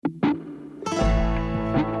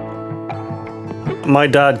my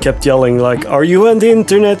dad kept yelling like, "Are you on the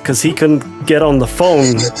internet?" Because he couldn't get on the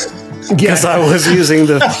phone because I was using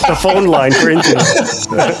the phone line for internet.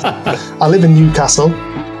 I live in Newcastle.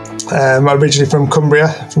 I'm originally from Cumbria,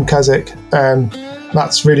 from Keswick.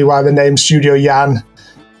 That's really why the name Studio Jan.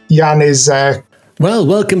 Jan is... Well,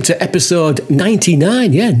 welcome to episode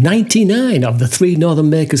 99, 99 of the Three Northern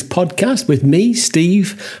Makers podcast with me,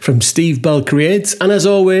 Steve, from Steve Bell Creates. And as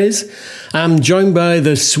always, I'm joined by I'm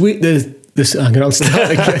going to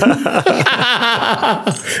start again.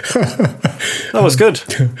 That was good.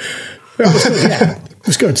 It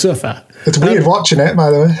was good so far. It's weird watching it,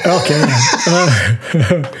 by the way.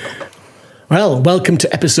 Okay. Well, welcome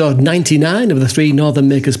to episode 99 of the Three Northern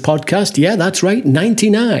Makers podcast. Yeah, that's right,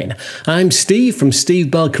 99. I'm Steve from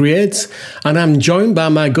Steve Bell Creates, and I'm joined by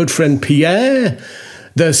my good friend Pierre,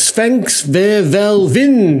 the Sphinx Vervel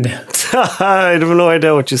Wind. I have no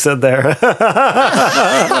idea what you said there.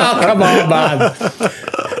 Oh, come on, man.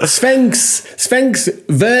 Sphinx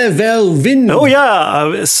Vervel Wind. Oh,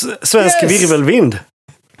 yeah. Svensk virvelvind.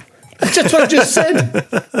 That's what I just said.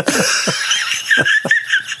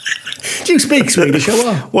 Do you speak Swedish or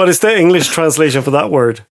what? What is the English translation for that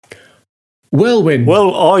word? Whirlwind.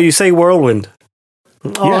 You say whirlwind.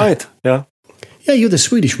 All right. Yeah. Yeah, you're the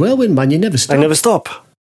Swedish whirlwind, man. You never stop. I never stop.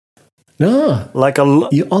 No. Like a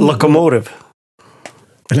locomotive.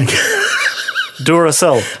 Like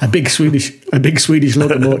Duracell. a big Swedish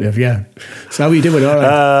locomotive, yeah. So how are you doing? All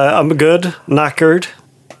right. I'm good, knackered,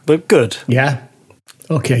 but good. Yeah.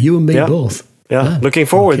 Okay, you and me both. Yeah. Looking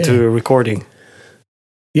forward to recording.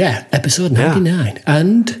 Yeah, episode 99. Yeah.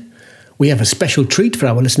 And we have a special treat for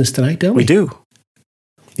our listeners tonight, don't we? We do.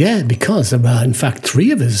 Yeah, because there are, in fact,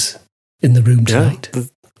 3 of us in the room tonight.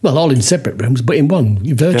 Well, all in separate rooms, but in one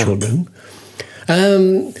virtual room.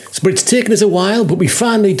 But it's taken us a while, but we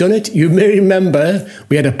finally done it. You may remember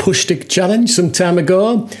we had a push stick challenge some time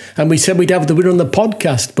ago, and we said we'd have the winner on the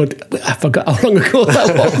podcast, but I forgot how long ago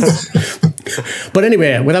that was. But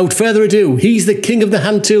anyway, without further ado, he's the king of the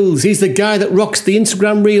hand tools. He's the guy that rocks the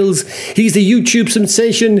Instagram reels. He's the YouTube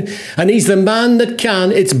sensation, and he's the man that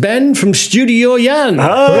can. It's Ben from Studio Jan.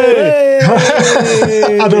 Hey.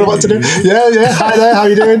 I don't know what to do. Yeah. Hi there. How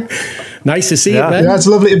you doing? Nice to see you, Ben. Yeah, it's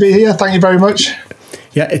lovely to be here. Thank you very much.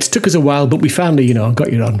 Yeah, it took us a while, but we finally,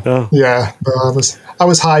 got you on. Oh. Yeah, I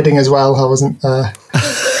was hiding as well. I wasn't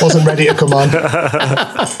ready to come on.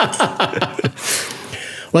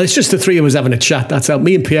 Well, it's just the 3 of us having a chat. That's how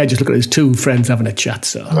me and Pierre just look at his 2 friends having a chat.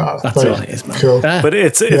 So that's all it is, man. Cool. But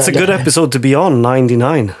it's a good episode to be on,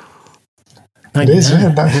 99. 99. It is,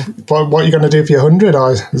 yeah. What are you going to do for your 100,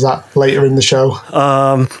 or is that later in the show?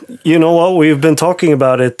 You know what? We've been talking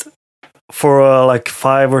about it for like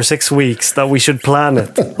 5 or 6 weeks that we should plan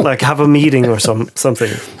it, like have a meeting or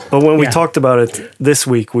something. But when we talked about it this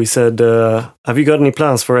week, we said, have you got any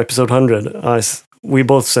plans for episode 100? We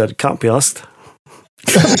both said, can't be asked.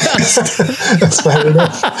 That's fair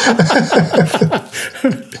enough.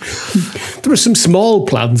 There were some small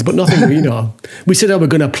plans, but nothing, We said, we're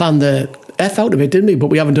going to plan the F out of it, didn't we? But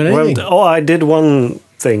we haven't done anything. I did one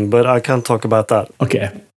thing, but I can't talk about that. Okay.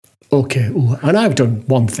 Ooh, and I've done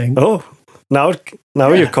one thing. Oh, now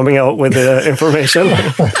you're coming out with the information.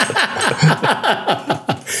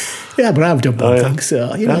 Yeah, but I've done one thing,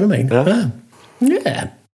 so you know what I mean? Yeah.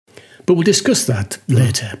 But we'll discuss that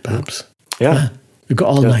later, perhaps. Yeah. We've got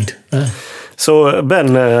all night. So,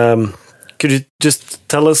 Ben, could you just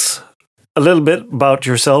tell us a little bit about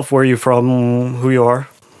yourself, where you're from, who you are?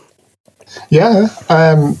 Yeah.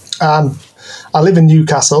 I live in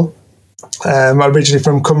Newcastle. I'm originally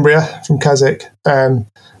from Cumbria, from Keswick.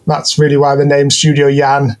 That's really why the name Studio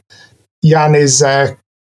Jan. Jan is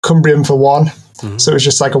Cumbrian for one. Mm-hmm. So it's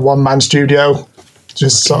just like a one-man studio.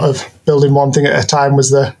 Just sort of building one thing at a time was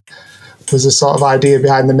the sort of idea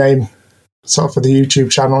behind the name, sort of for the YouTube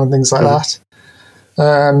channel and things like that.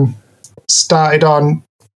 Started on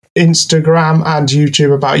Instagram and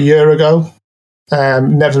YouTube about a year ago.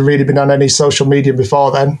 Never really been on any social media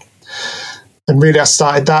before then. And really I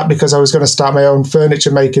started that because I was going to start my own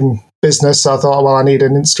furniture making business. So I thought, well, I need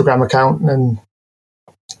an Instagram account. And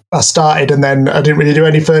I started, and then I didn't really do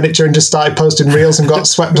any furniture and just started posting reels and got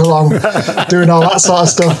swept along doing all that sort of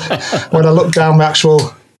stuff. When I looked down my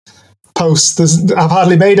actual posts, I've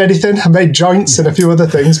hardly made anything. I made joints and a few other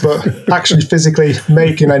things, but actually physically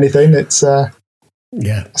making anything, it's I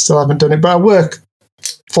still haven't done it. But I work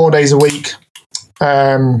 4 days a week.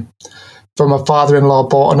 From my father-in-law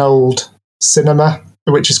bought an old cinema,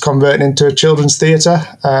 which is converting into a children's theatre,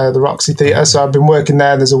 the Roxy Theatre. So I've been working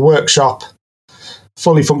there. There's a workshop,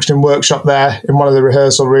 fully functioning workshop there in one of the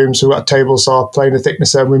rehearsal rooms. We've got a table saw, plane of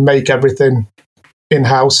thicknesser, and we make everything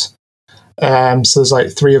in-house. So there's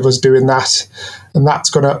like 3 of us doing that, and that's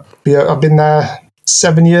going to be. I've been there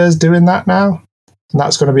 7 years doing that now, and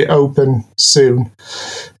that's going to be open soon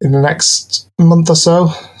in the next month or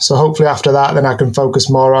so. So hopefully after that, then I can focus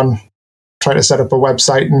more on trying to set up a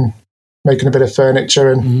website and making a bit of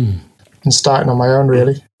furniture and starting on my own,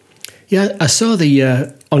 really. Yeah, I saw on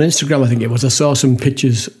Instagram, I think it was, I saw some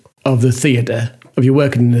pictures of the theatre, of you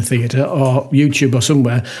working in the theatre or YouTube or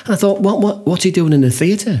somewhere. And I thought, what's he doing in the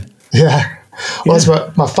theatre? Yeah. Well,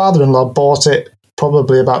 that's my father-in-law bought it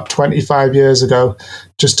probably about 25 years ago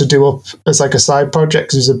just to do up as like a side project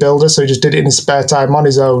because he was a builder. So he just did it in his spare time on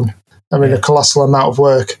his own. I mean, a colossal amount of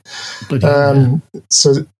work.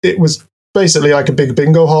 So it was basically like a big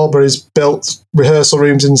bingo hall where he's built rehearsal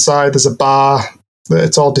rooms inside. There's a bar.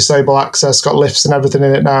 It's all disabled access, got lifts and everything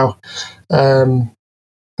in it now. And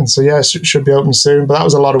so, yeah, it should be open soon. But that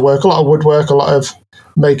was a lot of work, a lot of woodwork, a lot of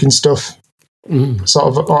making stuff sort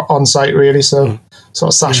of on site, really. So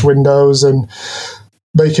sort of sash windows and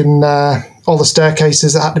making all the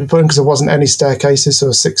staircases that had to be put in because there wasn't any staircases.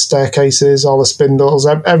 So 6 staircases, all the spindles,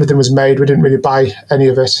 everything was made. We didn't really buy any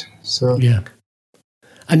of it. So yeah.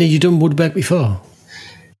 And had you done woodwork before?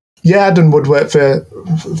 Yeah, I'd done woodwork for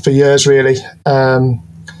years, really.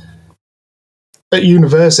 At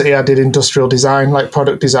university, I did industrial design, like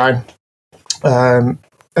product design, and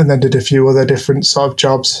then did a few other different sort of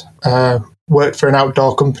jobs. Worked for an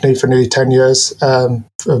outdoor company for nearly 10 years,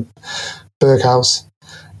 for Berghaus,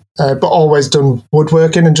 but always done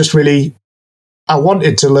woodworking and just really, I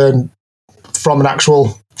wanted to learn from an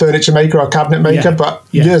actual furniture maker or cabinet maker, but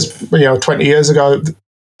years, 20 years ago,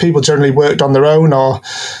 people generally worked on their own, or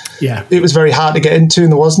it was very hard to get into,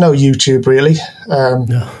 and there was no YouTube really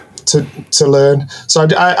to learn. So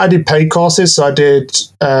I did paid courses. So I did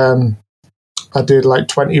like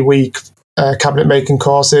 20-week cabinet making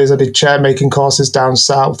courses. I did chair making courses down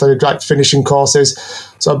south. I did like finishing courses.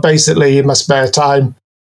 So basically, in my spare time,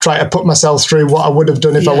 try to put myself through what I would have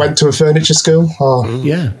done if I went to a furniture school.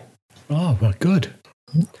 Yeah. Oh, well, good.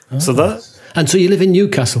 So so you live in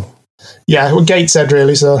Newcastle. Yeah, well, Gateshead,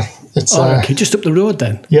 really. So it's okay, just up the road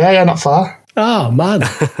then. Yeah, not far. Oh man,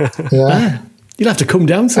 you'll have to come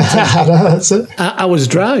down sometime. I know, that's it. Hour's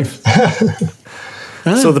drive.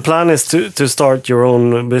 So the plan is to start your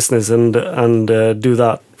own business and do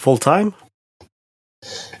that full time.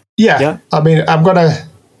 Yeah, I mean, I'm gonna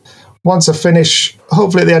once I finish.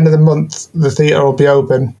 Hopefully, at the end of the month, the theatre will be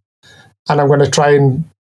open, and I'm going to try and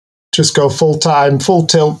just go full time, full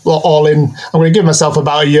tilt, all in. I'm going to give myself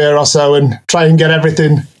about a year or so and try and get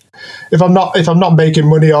everything. If I'm not making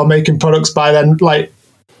money or making products by then, like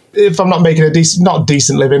if I'm not making not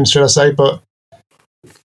decent living, should I say, but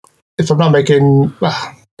if I'm not making, don't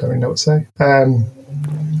really know what to say.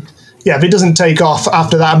 If it doesn't take off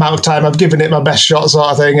after that amount of time, I've given it my best shot,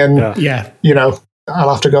 sort of thing, and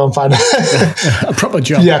I'll have to go and find a proper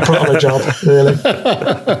job. Yeah, proper job, really.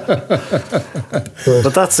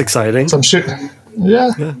 But that's exciting. So I'm sure.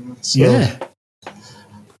 Yeah. So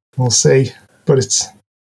we'll see. But it's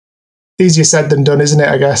easier said than done, isn't it?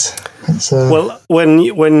 I guess. Well, when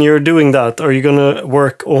you're doing that, are you going to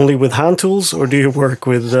work only with hand tools, or do you work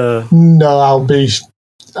with? No, I'll be.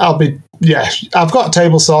 Yeah, I've got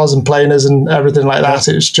table saws and planers and everything like that.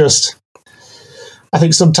 It's just. I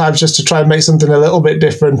think sometimes just to try and make something a little bit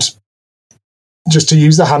different, just to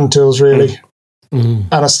use the hand tools, really.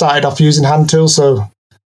 And I started off using hand tools, so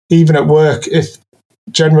even at work, if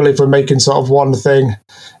we're making sort of one thing,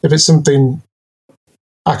 if it's something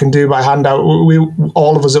I can do by hand,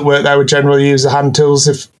 all of us at work there would generally use the hand tools.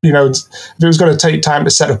 If it was going to take time to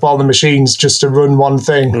set up all the machines just to run one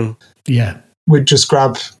thing, we'd just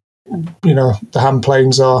grab, the hand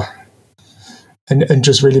planes and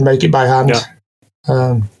just really make it by hand. Yeah.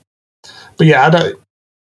 But I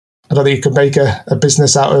don't think you could make a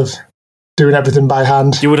business out of doing everything by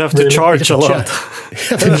hand. You would have to charge a lot.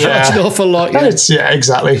 Charge an awful lot. Yeah,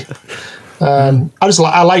 Exactly.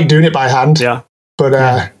 I like doing it by hand. Yeah. But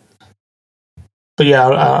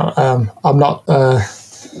I'm not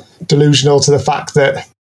delusional to the fact that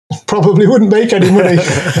probably wouldn't make any money.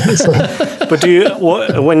 But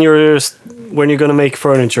when you're going to make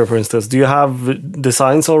furniture, for instance, do you have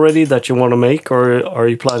designs already that you want to make, or are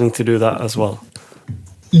you planning to do that as well?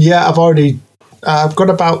 Yeah, I've got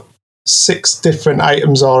about 6 different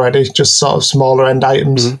items already, just sort of smaller end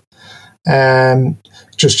items.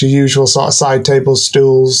 Just your usual sort of side tables,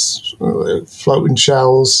 stools, floating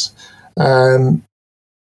shelves.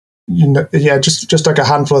 Just like a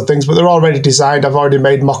handful of things, but they're already designed. I've already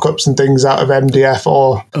made mock-ups and things out of MDF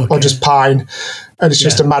or just pine, and it's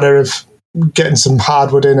just a matter of getting some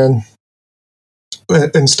hardwood in and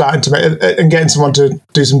and starting to make and getting someone to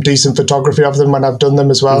do some decent photography of them when I've done them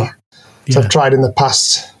as well. So I've tried in the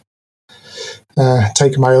past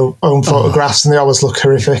taking my own photographs, and they always look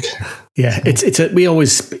horrific. Yeah, we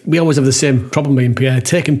always have the same problem, me and Pierre.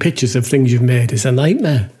 Taking pictures of things you've made is a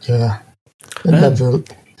nightmare. Yeah,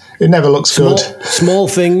 it never looks good. Small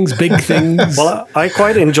things, big things. Well, I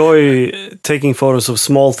quite enjoy taking photos of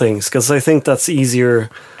small things because I think that's easier.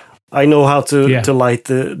 I know how to light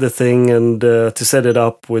the thing and to set it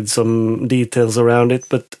up with some details around it.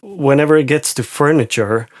 But whenever it gets to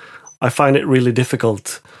furniture, I find it really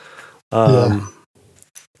difficult. But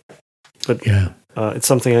it's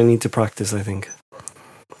something I need to practice, I think.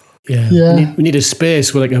 Yeah. We need a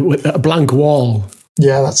space with with a blank wall.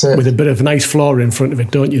 Yeah, that's it. With a bit of nice flora in front of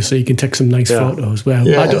it, don't you? So you can take some nice photos. Well,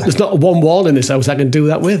 there's not one wall in this house I can do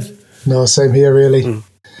that with. No, same here, really.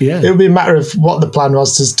 Yeah. It would be a matter of what the plan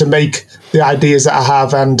was to make the ideas that I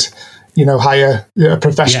have and, hire a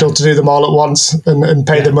professional to do them all at once and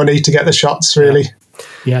pay the money to get the shots, really.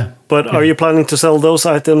 Yeah. But are you planning to sell those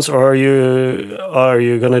items, or are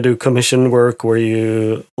you going to do commission work where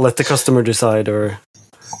you let the customer decide? Or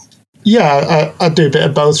yeah, I do a bit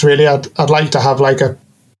of both, really. I'd like to have like a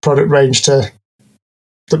product range that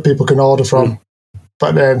people can order from,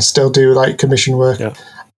 but then still do like commission work. Yeah.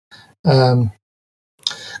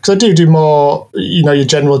 Because I do more, your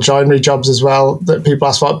general joinery jobs as well that people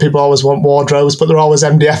ask for. People always want wardrobes, but they're always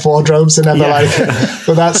MDF wardrobes. They're never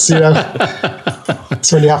but that's,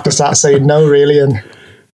 that's when you have to start saying no, really. And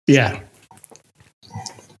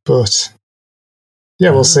but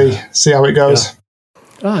we'll see how it goes.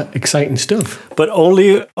 Exciting stuff. But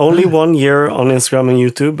only 1 year on Instagram and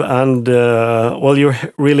YouTube, and you're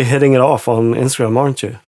really hitting it off on Instagram, aren't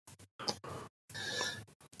you?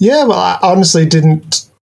 Yeah, well, I honestly didn't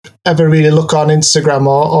ever really look on Instagram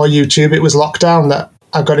or YouTube. It was lockdown that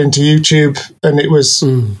I got into YouTube, and it was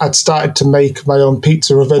I'd started to make my own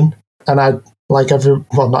pizza oven, and I'd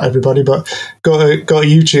not everybody, but go to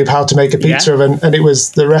YouTube how to make a pizza oven, and it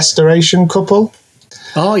was the Restoration Couple.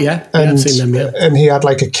 Oh yeah, I've seen them. Yeah, and he had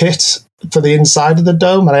like a kit for the inside of the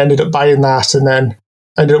dome, and I ended up buying that, and then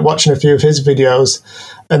I ended up watching a few of his videos,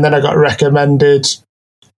 and then I got recommended.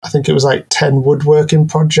 I think it was like 10 woodworking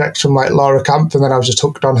projects from like Laura Camp, and then I was just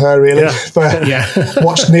hooked on her, really. Yeah. But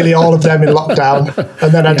watched nearly all of them in lockdown,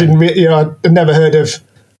 and then I didn't, I'd never heard of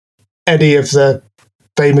any of the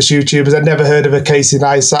famous YouTubers. I'd never heard of a Casey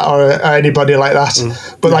Neistat or anybody like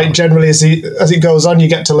that. But like generally, as it goes on, you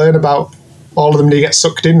get to learn about all of them, and you get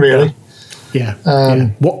sucked in, really. Yeah.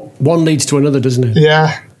 What one leads to another, doesn't it?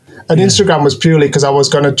 Yeah. And Instagram was purely because I was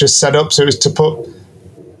going to just set up, so it was to put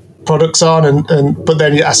products on, but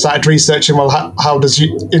then I started researching, how does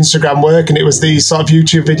Instagram work? And it was these sort of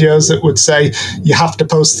YouTube videos that would say you have to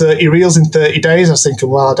post 30 reels in 30 days. I was thinking,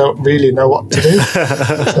 I don't really know what to do.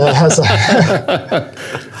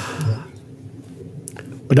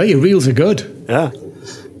 But no, your reels are good. Yeah,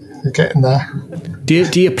 you're getting there. Do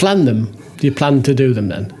you plan them? Do you plan to do them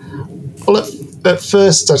then? Well, at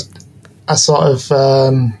first I sort of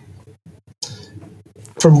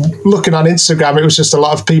from looking on Instagram, it was just a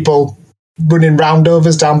lot of people running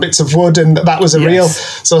roundovers down bits of wood, and that was a reel.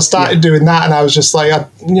 So I started doing that, and I was just like,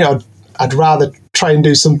 I'd rather try and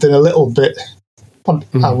do something a little bit,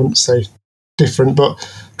 I wouldn't say different, but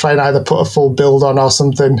try and either put a full build on or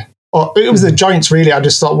something. Or it was the joints, really. I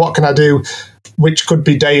just thought, what can I do, which could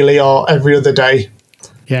be daily or every other day,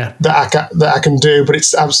 that I can do. But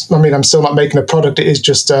I'm still not making a product. It is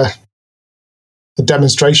just a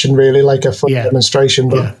demonstration, really, like a full demonstration.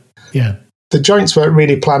 But the joints weren't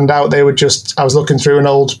really planned out. They were just, I was looking through an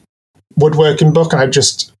old woodworking book, and I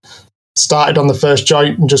just started on the first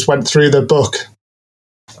joint and just went through the book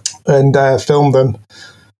and filmed them.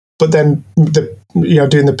 But then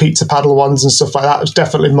doing the pizza paddle ones and stuff like that was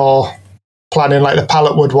definitely more planning, like the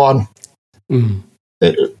pallet wood one.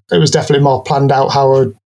 It was definitely more planned out how I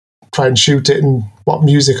would try and shoot it and what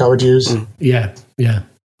music I would use. Yeah.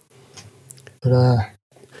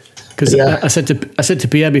 Because I said to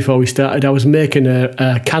Pierre before we started, I was making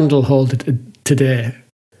a candle holder today,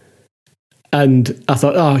 and I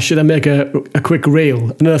thought, should I make a quick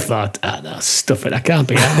reel? And I thought, no, stuff it, I can't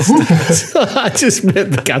be asked. So I just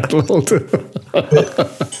made the candle holder.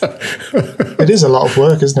 It is a lot of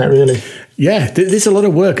work, isn't it, really? Yeah, there's a lot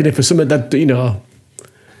of work in it for something that,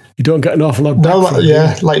 you don't get an awful lot back from.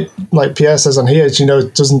 Yeah, like Pierre says on here,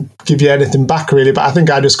 it doesn't give you anything back, really. But I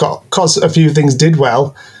think I just because a few things did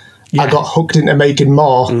well, I got hooked into making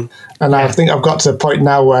more. And I think I've got to the point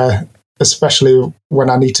now where, especially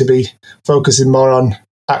when I need to be focusing more on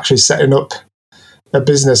actually setting up a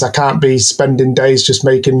business, I can't be spending days just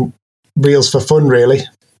making reels for fun, really.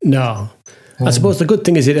 No. I suppose the good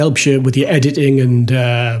thing is it helps you with your editing and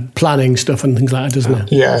planning stuff and things like that, doesn't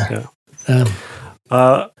it? Yeah.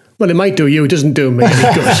 Well, it might do you. It doesn't do me any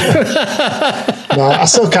good. No, I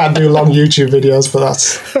still can't do long YouTube videos, but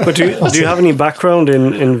that's. But do you have any background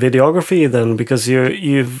in videography then? Because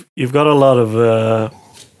you've got a lot of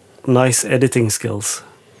nice editing skills.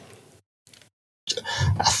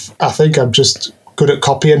 I think I'm just good at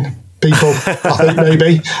copying people. I think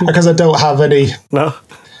maybe because I don't have any. No.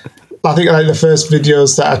 I think like the first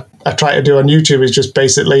videos that I try to do on YouTube is just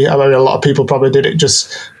basically, I mean, a lot of people probably did it,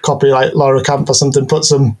 just copy like Laura Camp or something, put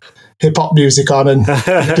some hip hop music on and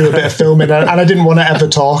do a bit of filming. And I didn't want to ever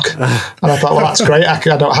talk. And I thought, well, that's great. I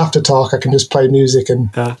don't have to talk. I can just play music and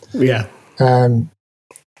yeah.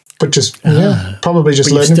 But just probably just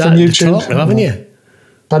learning from YouTube, talk now, haven't you?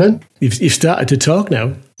 Pardon? You've started to talk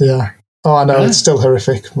now. Yeah. Oh, I know. It's still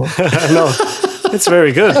horrific. No, it's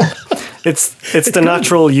very good. It's the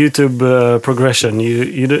natural YouTube progression.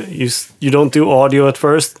 You don't do audio at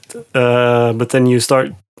first, but then you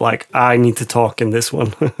start like, I need to talk in this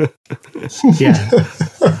one. Yeah,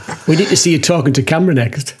 we need to see you talking to camera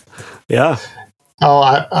next. Yeah. Oh,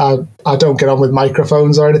 I don't get on with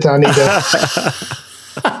microphones or anything. I need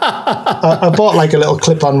I bought like a little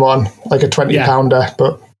clip-on one, like a £20,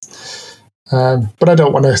 but I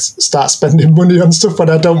don't want to start spending money on stuff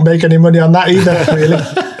when I don't make any money on that either. Really.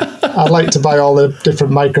 I'd like to buy all the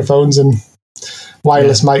different microphones and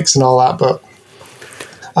wireless mics and all that, but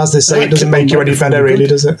as they say, it doesn't make you any better, really,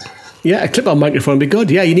 does it? Yeah, a clip-on microphone would be good.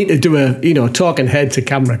 Yeah, you need to do a talking head to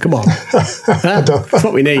camera. Come on. That's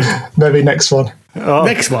what we need. Maybe next one. Oh.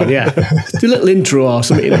 Next one, yeah. Do a little intro or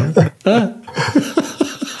something,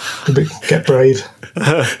 Get brave.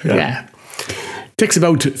 Yeah. Takes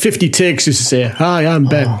about 50 takes just to say, hi, I'm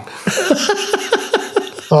Ben.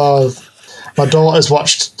 My daughter's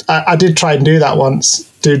watched. I did try and do that once,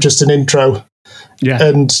 do just an intro. Yeah.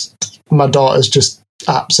 And my daughter's just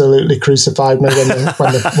absolutely crucified me when the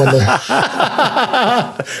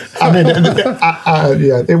I mean,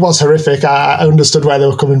 it was horrific. I understood where they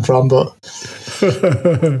were coming from, but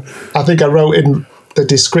I think I wrote in the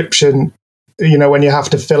description, when you have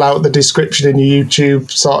to fill out the description in your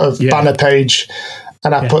YouTube sort of banner page,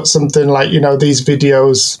 and I put something like, these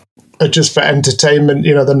videos are just for entertainment,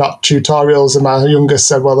 they're not tutorials. And my youngest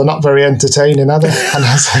said, well, they're not very entertaining, are they? And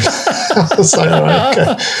I was like, all right,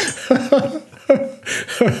 okay.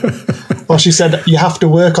 Well, she said, you have to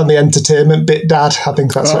work on the entertainment bit, Dad. I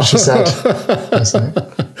think that's what she said.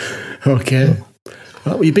 Okay.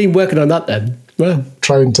 Well, you've been working on that then? Well,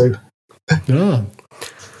 trying to. Oh.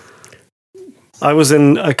 I was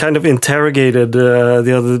kind of interrogated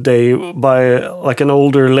the other day by like an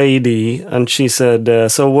older lady, and she said,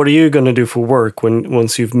 so what are you going to do for work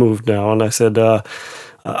once you've moved now? And I said,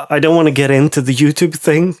 I don't want to get into the YouTube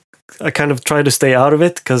thing. I kind of try to stay out of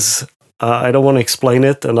it because I don't want to explain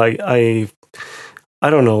it. And I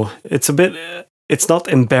don't know. It's not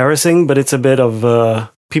embarrassing, but it's a bit of,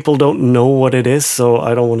 people don't know what it is, so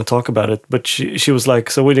I don't want to talk about it. But she was like,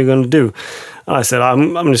 so what are you going to do? And I said,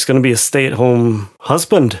 I'm just going to be a stay-at-home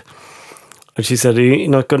husband. And she said, you're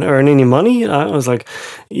not going to earn any money? And I was like,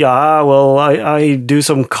 yeah, well, I do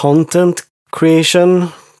some content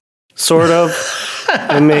creation, sort of.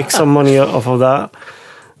 I make some money off of that.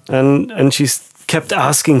 And she kept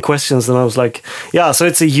asking questions, and I was like, yeah, so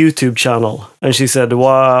it's a YouTube channel. And she said,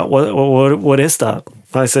 what is that?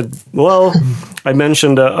 I said, well, I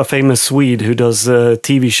mentioned a famous Swede who does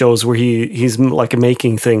TV shows where he's like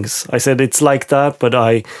making things. I said, it's like that, but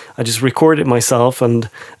I just record it myself and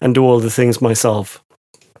do all the things myself.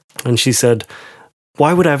 And she said,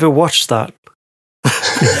 why would I ever watch that?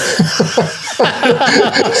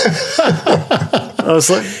 I was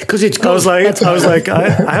like, because it's good. I was like, I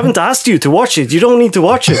haven't asked you to watch it. You don't need to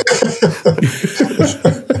watch it.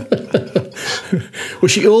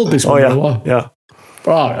 Was she old, this one? Oh, yeah. Yeah.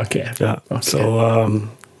 Oh, okay. Yeah. Okay. So,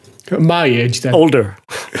 my age then. Older.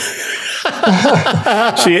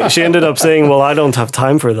 She ended up saying, well, I don't have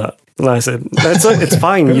time for that. And I said, it's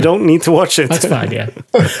fine. You don't need to watch it. That's fine, yeah.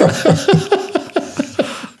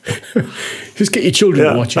 Just get your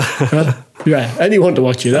children to watch it. Yeah, anyone to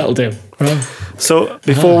watch it, that'll do. So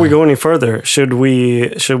before we go any further, should we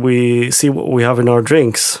see what we have in our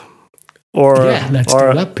drinks? Or let's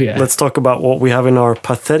do that, Pierre. Let's talk about what we have in our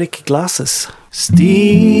pathetic glasses.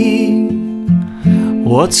 Steve,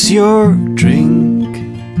 what's your drink?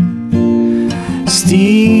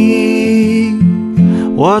 Steve,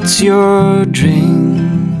 what's your drink?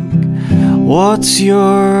 What's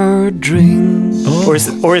your drink?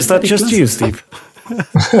 Or is that just you, Steve?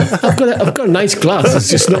 I've got a nice glass. There's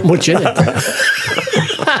just not much in it.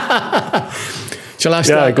 Shall I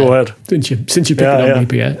start? Yeah, go ahead. Since you're picking on me,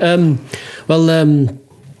 Pierre.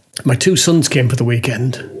 My two sons came for the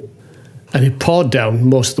weekend, and it poured down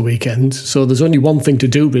most of the weekend. So there's only one thing to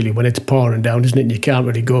do really when it's pouring down, isn't it? And you can't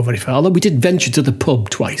really go very far. Although we did venture to the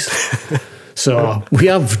pub twice, so we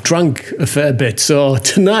have drank a fair bit. So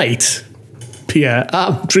tonight, Pierre,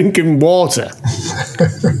 I'm drinking water.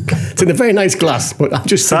 It's in a very nice glass, but I'm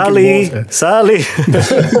just drinking water. Sally.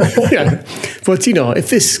 Yeah, but if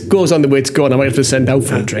this goes on the way it's going, I might have to send out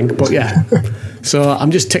for a drink. But yeah, so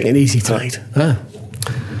I'm just taking it easy tonight.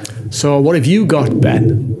 So what have you got,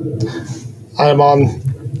 Ben? I'm on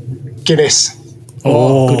Guinness.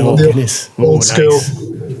 Oh, good old Guinness. Old school.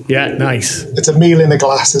 Nice. Yeah, nice. It's a meal in a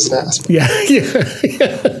glass, isn't it? Yeah.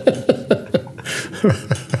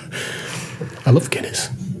 I love Guinness.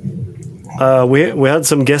 We had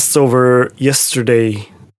some guests over yesterday,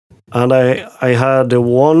 and I had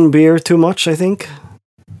one beer too much, I think.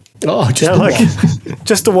 Oh, just one.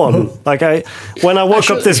 Just the one. When I woke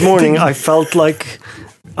up this morning, I felt like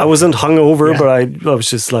I wasn't hungover, but I was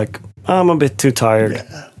just like, I'm a bit too tired.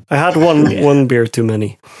 Yeah. I had one beer too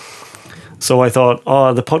many. So I thought,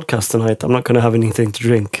 the podcast tonight, I'm not going to have anything to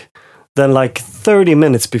drink. Then 30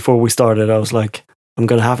 minutes before we started, I was like, I'm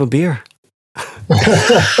going to have a beer.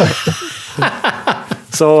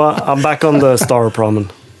 So I'm back on the Star Promen.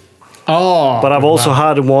 But I've also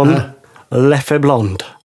had one Leffe Blonde.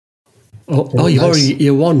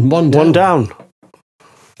 You're one down. One down.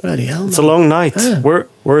 Bloody hell, it's a long night.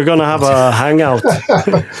 We're gonna have a hangout.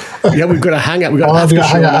 Yeah, we've got a hangout. We've got a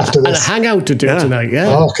hangout after this. And a hangout to do tonight. Yeah.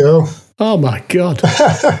 Oh, cool. Oh my god.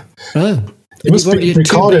 You must be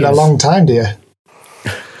recording a long time, do you?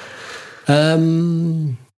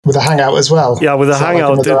 With a hangout as well. Yeah, with a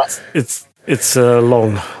hangout, it's a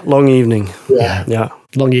long evening. Yeah.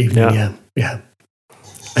 Long evening. Yeah.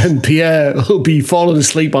 And Pierre will be falling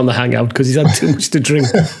asleep on the hangout because he's had too much to drink.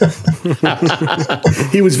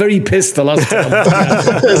 He was very pissed the last time.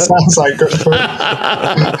 It sounds like good fun.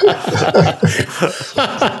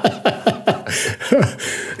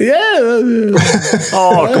 Yeah.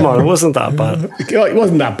 Oh, come on. It wasn't that bad. It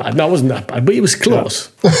wasn't that bad. No, it wasn't that bad. But it was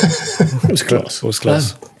close. It was close. It was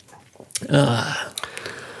close.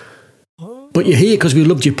 But you're here because we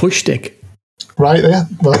loved your push stick. Right, yeah.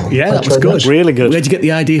 Well, that was good. Really good. Where'd you get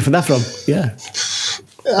the idea for that from? Yeah.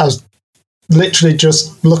 I was literally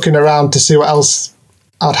just looking around to see what else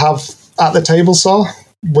I'd have at the table saw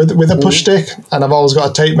with a push stick, and I've always got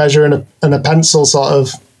a tape measure and a pencil sort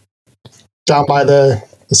of down by the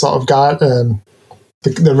sort of guard, the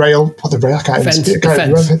rail. What the rail? I can't even speak.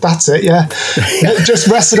 That's it. Yeah, just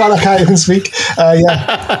rested on. I can't even speak.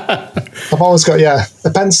 Yeah, I've always got a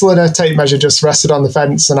pencil and a tape measure just rested on the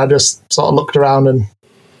fence, and I just sort of looked around and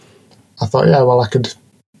I thought, I could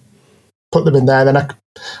put them in there. Then I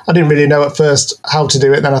didn't really know at first how to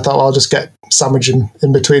do it. Then I thought, I'll just get sandwich in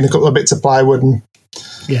between a couple of bits of plywood and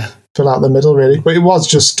fill out the middle, really. But it was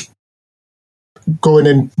just going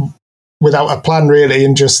in without a plan, really,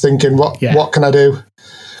 and just thinking, what can I do?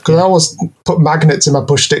 Because I always put magnets in my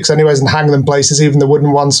push sticks anyways and hang them places, even the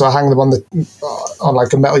wooden ones. So I hang them on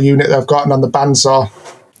like a metal unit that I've got and on the bandsaw.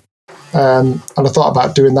 And I thought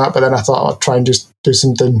about doing that, but then I thought I'd try and just do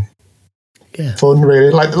something fun, really.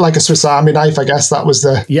 Like a Swiss Army knife, I guess. That was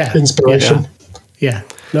the inspiration. Yeah.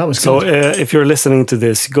 That was so good. If you're listening to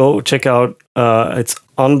this, go check out it's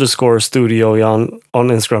 _studio on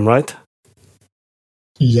Instagram, right?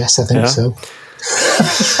 Yes, I think so.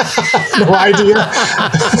 No idea.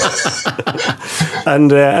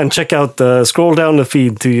 And check out scroll down the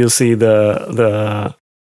feed till you see the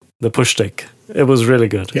push stick. It was really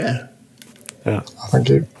good. Yeah. Thank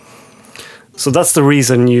you. So that's the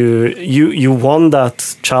reason you won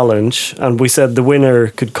that challenge, and we said the winner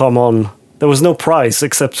could come on. There was no prize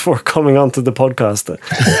except for coming onto the podcast, but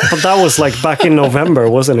that was back in November,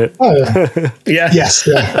 wasn't it? Oh yeah. Yes.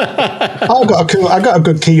 Yeah. I got a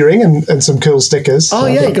good key ring and some cool stickers. Oh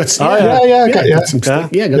yeah, you got some. Got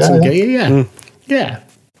some gear. Yeah.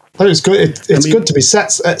 But it's good. It's good to be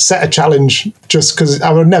set a challenge, just because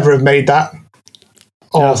I would never have made that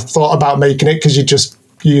or thought about making it, because you just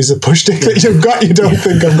use a push stick that you've got. You don't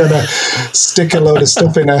think I'm going to stick a load of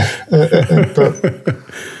stuff in but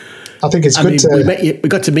I think it's good we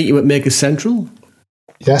got to meet you at Maker Central.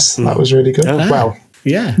 Yes, that was really good. Well,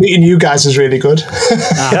 meeting you guys was really good.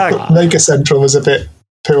 Maker Central was a bit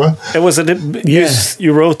poor. It was a bit.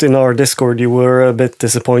 You wrote in our Discord you were a bit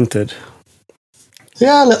disappointed.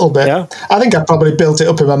 Yeah, a little bit. Yeah. I think I probably built it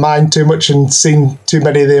up in my mind too much and seen too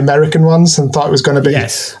many of the American ones and thought it was going to be.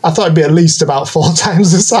 Yes. I thought it'd be at least about 4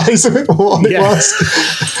 times the size of what it was.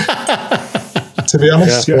 To be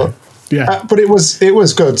honest. Yeah. But it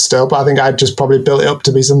was good still, but I think I'd just probably built it up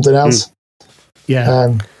to be something else.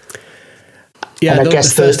 Yeah. Yeah, I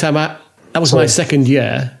guess the first time that was my second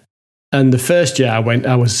year, and the first year I went,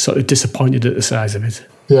 I was sort of disappointed at the size of it.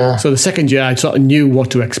 Yeah. So the second year I sort of knew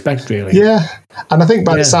what to expect, really. Yeah. And I think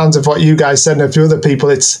by the sounds of what you guys said and a few other people,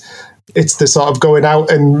 it's the sort of going out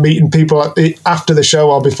and meeting people after the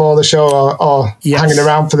show or before the show or hanging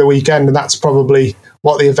around for the weekend, and that's probably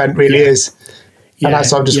what the event really is. Yeah, and I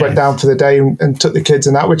sort of just went down for the day and took the kids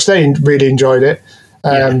and that, which they really enjoyed it.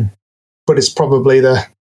 But it's probably the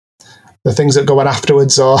things that go on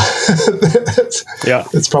afterwards, or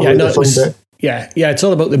it's probably the fun bit. Yeah, it's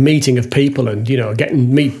all about the meeting of people and,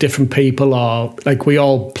 meet different people, or like we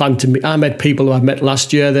all planned to meet. I met people who I met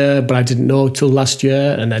last year there, but I didn't know till last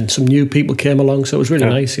year, and then some new people came along, so it was really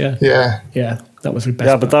nice, Yeah, that was the best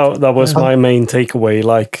part. But that was my main takeaway.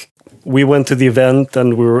 Like, we went to the event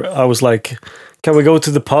and I was like, can we go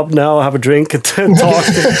to the pub now, have a drink and talk?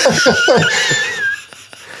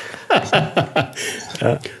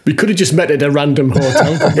 We could have just met at a random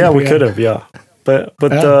hotel. Yeah, we could have, But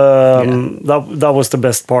that was the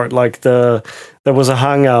best part. Like there was a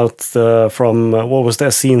hangout from what was the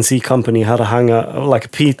CNC company had a hangout, like a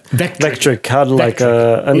Vectric had like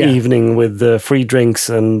an evening with free drinks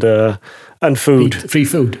and food, free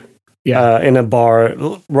food, in a bar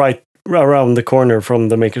right around the corner from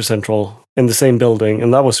the Maker Central in the same building,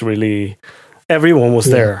 and that was really everyone was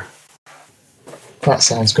there. That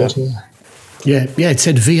sounds good. Yeah, it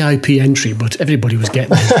said VIP entry, but everybody was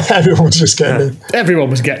getting in. Everyone was just getting in.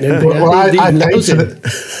 Everyone was getting in. Well, I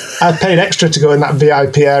paid extra to go in that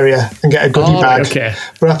VIP area and get a goodie bag. Okay.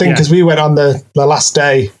 But I think because we went on the last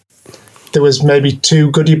day, there was maybe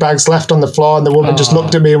 2 goodie bags left on the floor, and the woman just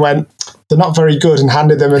looked at me and went, "They're not very good," and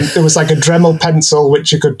handed them. And there was like a Dremel pencil,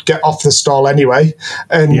 which you could get off the stall anyway,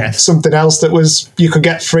 and something else that was you could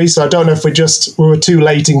get free. So I don't know if we were too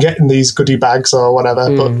late in getting these goodie bags or whatever,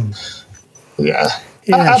 but... Yeah,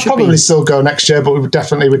 I'd probably still go next year, but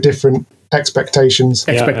definitely with different expectations.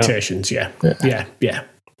 Yeah.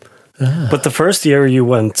 But the first year you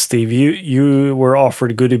went, Steve, you were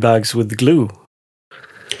offered goodie bags with glue.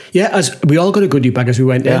 Yeah, as we all got a goodie bag as we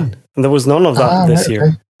went in. And there was none of that this year.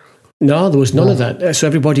 Okay. No, there was none of that. So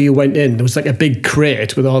everybody who went in, there was like a big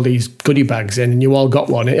crate with all these goodie bags in, and you all got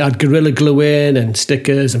one. It had Gorilla Glue in, and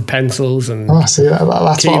stickers, and pencils, and that's what I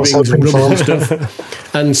was hoping and rubber for. and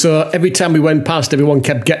stuff. And so every time we went past, everyone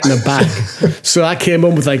kept getting a bag. So I came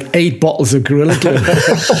home with like 8 bottles of Gorilla Glue.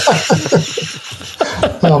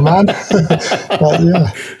 Oh man,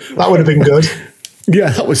 that would have been good. Yeah,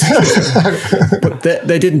 that was. But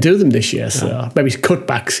they didn't do them this year, so maybe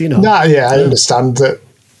cutbacks, Nah, I understand that.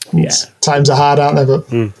 Times are hard, aren't they? But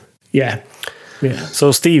yeah.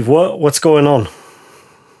 So, Steve, what's going on?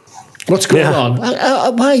 What's going on?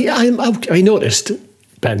 I noticed,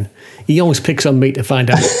 Ben. He always picks on me to find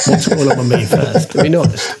out what's going on with me first. Have you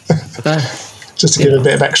noticed? Just to give a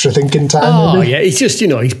bit of extra thinking time. Oh maybe. Yeah, he's just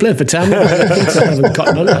he's playing for time. I haven't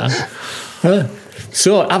gotten on that.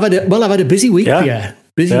 So I've had a busy week. Yeah,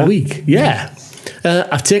 busy week. Yeah,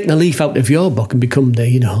 I've taken a leaf out of your book and become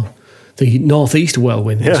the northeast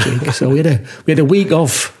whirlwind this week. So we had a week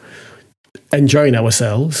of enjoying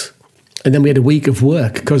ourselves, and then we had a week of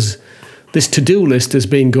work because this to-do list has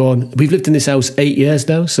been going. We've lived in this house 8 years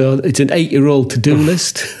now, so it's an 8-year-old to-do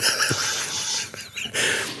list.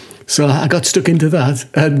 So I got stuck into that,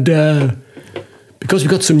 and because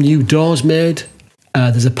we've got some new doors made,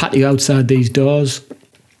 there's a patio outside these doors,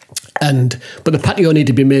 but the patio needed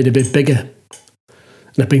to be made a bit bigger,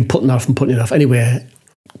 and I've been putting it off. Anyway,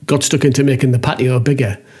 got stuck into making the patio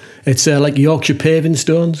bigger. It's like Yorkshire paving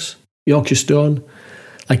stones, Yorkshire stone,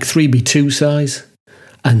 like 3x2 size.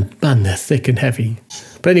 And man, they're thick and heavy.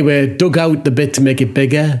 But anyway, dug out the bit to make it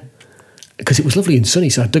bigger because it was lovely and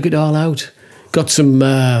sunny. So I dug it all out. Got some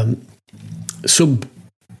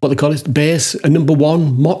what they call it, base, number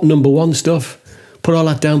one stuff. Put all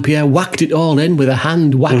that down, Pierre. Whacked it all in with a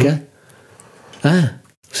hand whacker.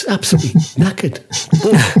 It's absolutely knackered.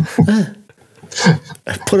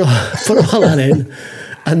 Put all that in,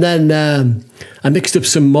 and then I mixed up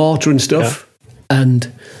some mortar and stuff,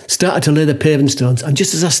 and started to lay the paving stones. And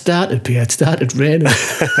just as I started, Pierre, it started raining.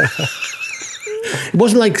 It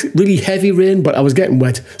wasn't like really heavy rain, but I was getting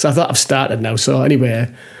wet, so I thought I've started now. So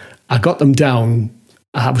anyway, I got them down.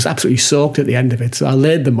 I was absolutely soaked at the end of it, so I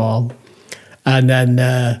laid them all, and then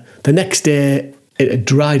the next day it had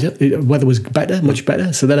dried up. The weather was better, much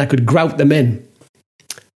better, so then I could grout them in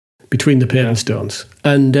between the paving stones.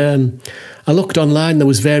 And I looked online, there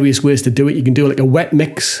was various ways to do it. You can do like a wet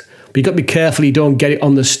mix, But you got to be careful you don't get it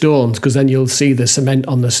on the stones, because then you'll see the cement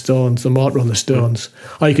on the stones, the mortar on the stones.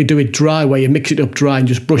 Or you could do it dry, where you mix it up dry and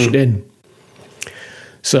just brush it in.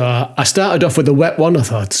 So I started off with the wet one. I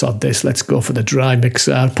thought, sod this, let's go for the dry mix.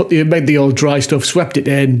 I made the old dry stuff, swept it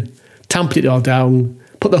in, tamped it all down,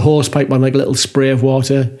 put the hose pipe on like a little spray of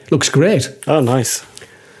water. Looks great. Oh, nice.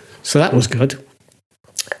 So that was good.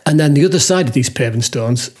 And then the other side of these paving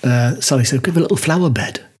stones, Sally said, give a little flower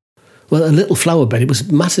bed. Well, a little flower bed. It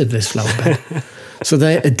was massive, this flower bed. So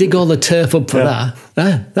they dig all the turf up for that.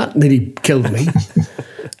 That nearly killed me.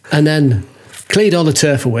 And then cleared all the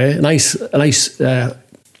turf away, a nice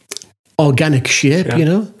organic shape, you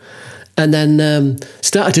know. And then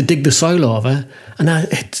started to dig the soil over. And I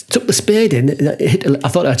took the spade in. I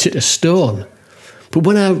thought I'd hit a stone. But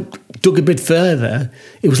when I dug a bit further,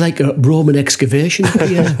 it was like a Roman excavation.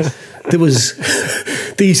 There was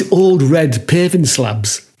these old red paving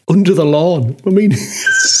slabs under the lawn. I mean,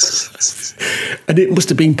 and it must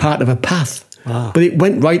have been part of a path. Wow. But it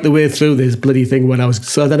went right the way through this bloody thing when I was...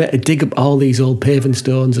 So then I had to dig up all these old paving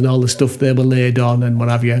stones and all the stuff they were laid on and what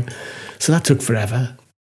have you. So that took forever.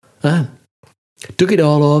 Dug it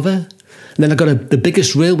all over. And then I got the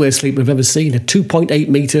biggest railway sleeper I've ever seen, a 2.8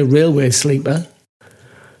 metre railway sleeper.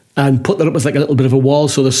 And put that up as like a little bit of a wall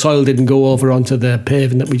so the soil didn't go over onto the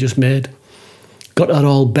paving that we just made. Got that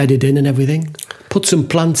all bedded in and everything. Put some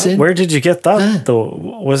plants in. Where did you get that though?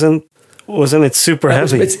 Wasn't it super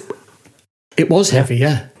heavy? It was heavy,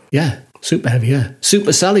 yeah. Yeah, super heavy, yeah.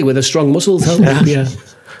 Super Sally with her strong muscles helped me, yeah.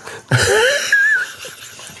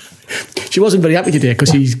 She wasn't very happy today because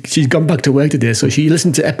she's gone back to work today. So she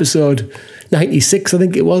listened to episode 96, I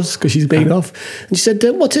think it was, because she's been off. And she said,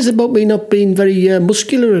 what is it about me not being very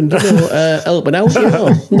muscular and helping out? You know,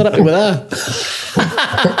 I'm not happy with that.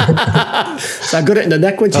 So I got it in the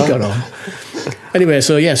neck when she got on. Anyway,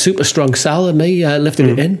 so yeah, super strong Sal and me lifted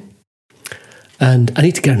it in. And I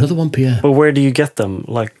need to get another one, Pierre. Well, where do you get them?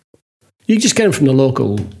 Like, you just get them from the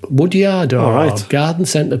local woodyard or garden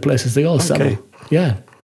centre places. They all sell them. Yeah,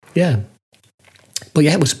 yeah. But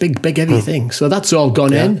yeah, it was a big heavy thing. So that's all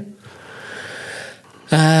gone in.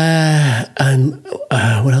 And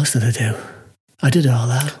what else did I do? I did all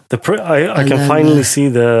that. I can finally see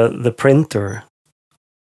the printer.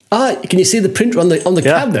 Can you see the printer on the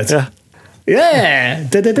cabinet? Yeah. Yeah.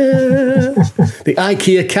 The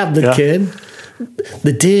IKEA cabinet came.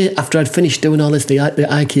 The day after I'd finished doing all this, the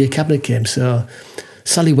IKEA cabinet came. So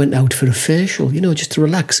Sally went out for a facial, you know, just to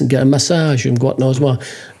relax and get a massage and God knows what.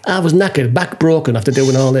 I was knackered, back broken after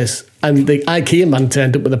doing all this. And the IKEA man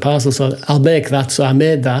turned up with a parcel, so I'll make that. So I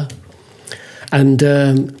made that. And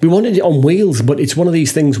we wanted it on wheels, but it's one of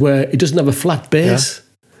these things where it doesn't have a flat base. Yeah.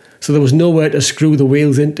 So there was nowhere to screw the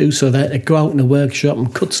wheels into, so that I'd go out in the workshop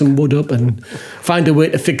and cut some wood up and find a way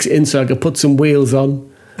to fix it in so I could put some wheels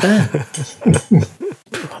on. Oh,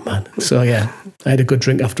 man. So, yeah, I had a good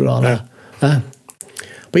drink after all that.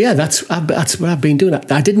 But, yeah, that's what I've been doing.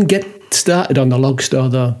 I didn't get started on the log store,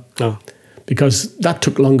 though. No. Because that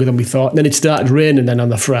took longer than we thought. And then it started raining then on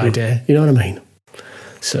the Friday. You know what I mean?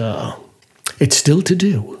 So... it's still to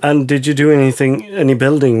do. And did you do any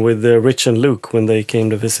building with Rich and Luke when they came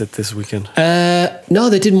to visit this weekend? No,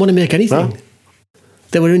 they didn't want to make anything. No?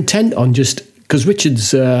 They were intent on just... Because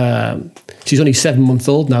Richard's... she's only 7 months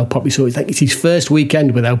old now, Poppy, so it's his first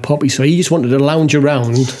weekend without Poppy, so he just wanted to lounge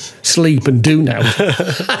around, sleep and do now.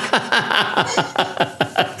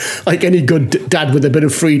 Like any good dad with a bit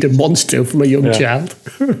of freedom wants to from a young child.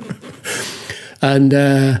 And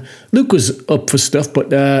Luke was up for stuff,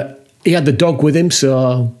 but... he had the dog with him,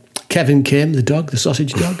 so Kevin came, the dog, the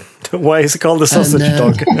sausage dog. Why is it called the sausage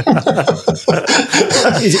dog?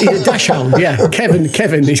 He's a dash hound, yeah.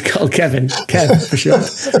 Kevin, he's called Kevin. Kev, for short.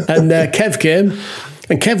 And Kev came,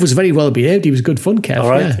 and Kev was very well behaved. He was good fun, Kev. All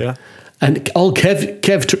right, yeah. And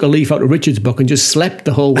Kev took a leaf out of Richard's book and just slept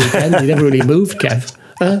the whole weekend. He never really moved, Kev.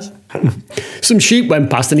 Some sheep went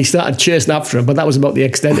past and he started chasing after him, but that was about the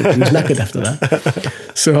extent of it. He was knackered after that.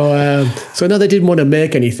 So no, they didn't want to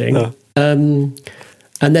make anything. No.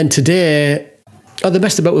 And then today, they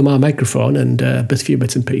messed about with my microphone and a few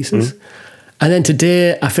bits and pieces. And then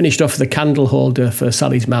today, I finished off the candle holder for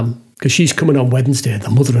Sally's mum because she's coming on Wednesday.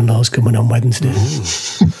 The mother-in-law's coming on Wednesday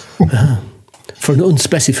for an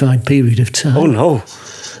unspecified period of time. Oh no.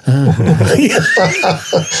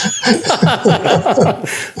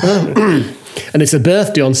 And it's a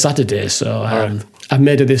birthday on Saturday, so I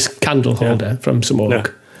made her this candle holder from some oak. Yeah.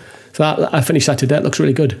 So I finished that today. It looks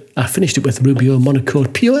really good. I finished it with Rubio Monaco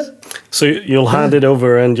Pure. So you'll hand it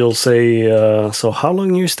over and you'll say, so how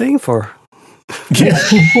long are you staying for?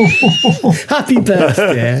 Happy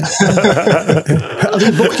birthday. I'll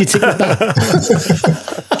do book your ticket back.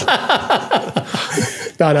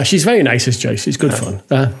 No, she's very nice, as Joyce. It's good fun.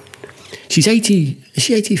 She's 80, is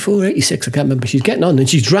she 84, 86? I can't remember. She's getting on and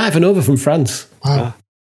she's driving over from France. Wow.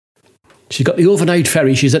 She's got the overnight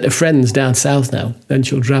ferry. She's at her friends down south now. Then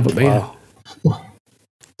she'll drive up here.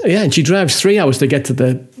 Yeah, and she drives 3 hours to get to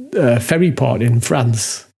the ferry port in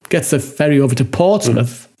France. Gets the ferry over to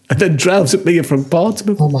Portsmouth and then drives up here from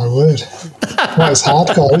Portsmouth. Oh, my word. That's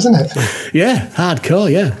hardcore, isn't it? Yeah, hardcore,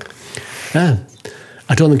 yeah.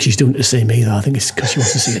 I don't think she's doing it to see me, though. I think it's because she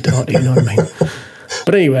wants to see her daughter, you know what I mean?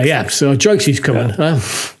 But anyway, yeah, so Joyce's coming.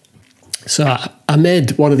 So I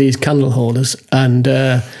made one of these candle holders, and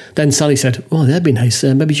then Sally said, "Oh, that'd be nice.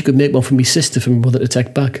 Maybe you could make one for my sister, for my mother to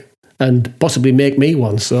take back, and possibly make me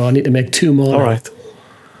one. So I need to make 2 more." All right.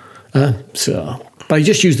 But I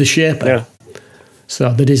just used the shaper. Yeah.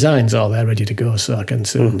 So the design's all there, ready to go. So I can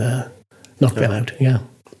soon knock them out. Yeah,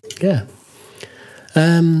 yeah.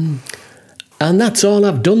 And that's all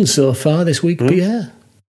I've done so far this week, Pierre.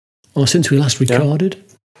 Or since we last recorded.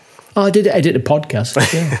 Oh, I did edit a podcast.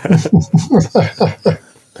 Yeah.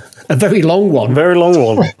 A very long one. Very long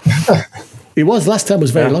one. It was. Last time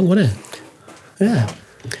was very long, wasn't it? Yeah.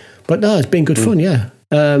 But no, it's been good fun, yeah.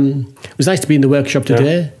 It was nice to be in the workshop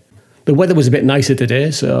today. Yeah. The weather was a bit nicer today,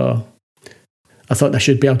 so I thought I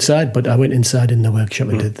should be outside, but I went inside in the workshop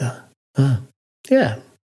and did that. Yeah.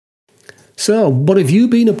 So, what have you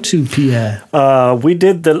been up to, Pierre? We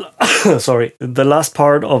did the last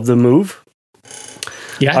part of the move.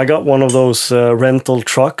 Yeah. I got one of those rental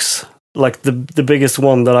trucks, like the biggest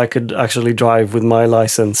one that I could actually drive with my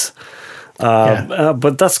license.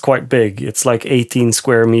 But that's quite big. It's like 18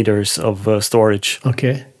 square meters of storage.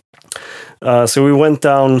 Okay. So we went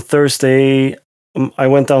down Thursday. I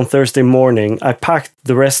went down Thursday morning. I packed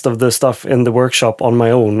the rest of the stuff in the workshop on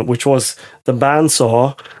my own, which was the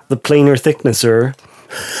bandsaw, the planer thicknesser,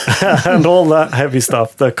 and all that heavy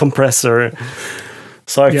stuff, the compressor.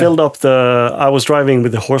 So I filled up I was driving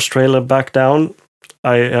with the horse trailer back down.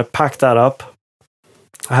 I packed that up.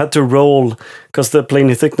 I had to roll, because the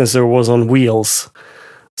planer thicknesser was on wheels.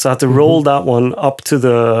 So I had to roll that one up to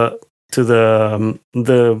the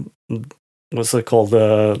what's it called?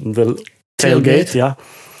 The tailgate, yeah.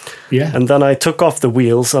 And then I took off the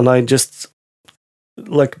wheels and I just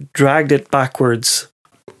dragged it backwards,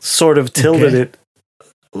 sort of tilted it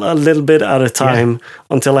a little bit at a time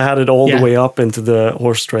until I had it all the way up into the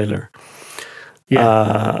horse trailer.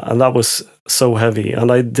 And that was so heavy.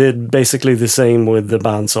 And I did basically the same with the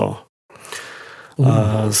bandsaw.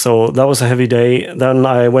 So that was a heavy day. Then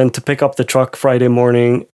I went to pick up the truck Friday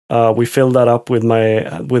morning. We filled that up with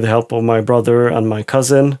the help of my brother and my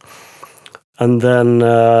cousin. And then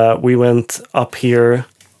we went up here,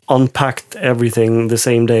 unpacked everything the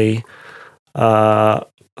same day. So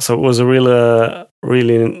it was a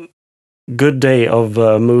really good day of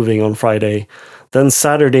moving on Friday. Then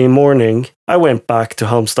Saturday morning, I went back to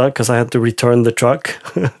Halmstad because I had to return the truck.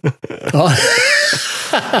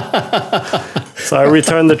 So I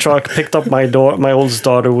returned the truck, picked up my oldest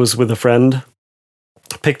daughter was with a friend,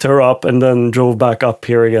 picked her up, and then drove back up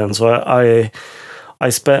here again. So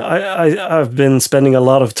I've been spending a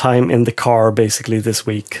lot of time in the car basically this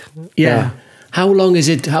week. Yeah. How long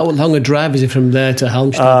a drive is it from there to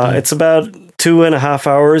Halmstad? It's about 2.5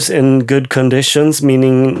 hours in good conditions,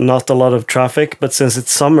 meaning not a lot of traffic. But since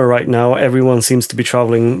it's summer right now, everyone seems to be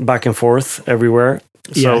traveling back and forth everywhere.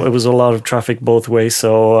 So it was a lot of traffic both ways.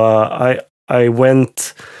 So I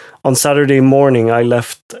went on Saturday morning. I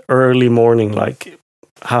left early morning, like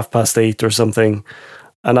 8:30 or something.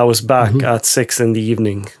 And I was back at 6 in the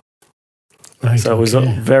evening. Right, so it was a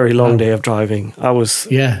very long day of driving. I was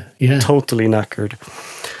totally knackered.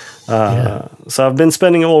 So I've been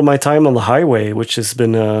spending all my time on the highway, which has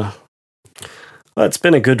been it's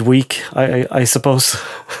been a good week, I suppose.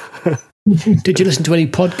 Did you listen to any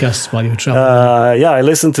podcasts while you were traveling? Yeah, I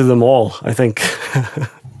listened to them all, I think.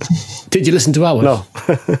 Did you listen to ours? No.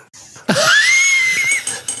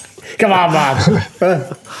 Come on, man.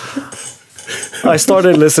 I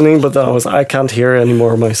started listening, but then I can't hear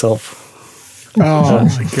anymore myself. Oh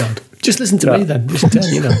my God. Just listen to me then. Just tell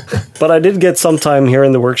you know. But I did get some time here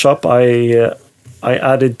in the workshop. I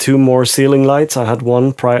added 2 more ceiling lights. I had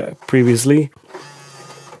one previously.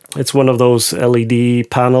 It's one of those LED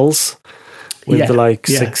panels with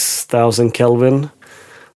 6,000 Kelvin.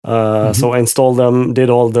 So I installed them, did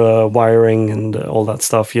all the wiring and all that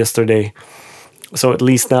stuff yesterday. So at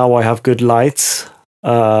least now I have good lights.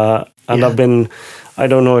 And I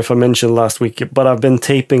don't know if I mentioned last week, but I've been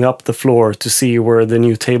taping up the floor to see where the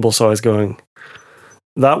new table saw is going.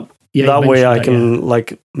 That Yeah, that way I can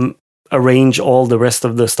like arrange all the rest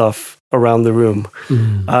of the stuff around the room.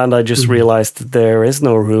 And I just realized that there is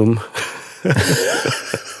no room.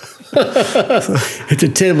 It's a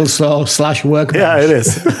table saw / workbench. Yeah, it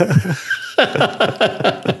is.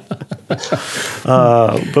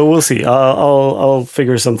 But we'll see. I'll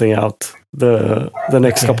figure something out the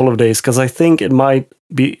next couple of days, because I think it might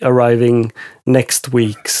be arriving next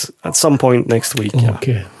week's at some point next week.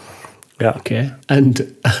 Okay. Yeah. Okay.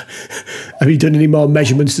 And have you done any more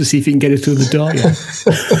measurements to see if you can get it through the door yet?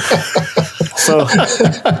 So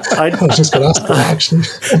I was just going to ask that, actually.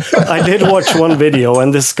 I did watch one video,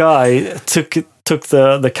 and this guy took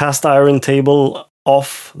the cast iron table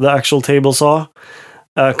off the actual table saw,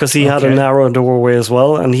 because he had a narrow doorway as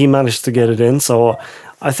well, and he managed to get it in. So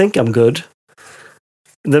I think I'm good.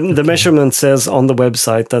 The measurement says on the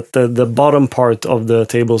website that the bottom part of the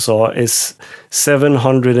table saw is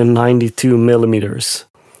 792 millimeters,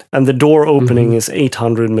 and the door opening is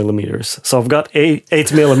 800 millimeters. So I've got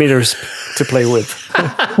 8 millimeters to play with.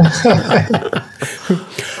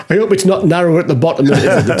 I hope it's not narrow at the bottom as it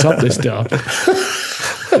is at the top, this door.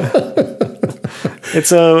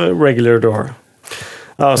 It's a regular door.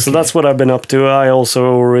 So that's what I've been up to. I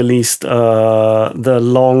also released the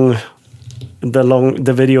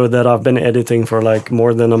video that I've been editing for like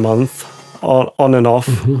more than a month, on and off,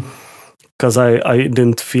 because I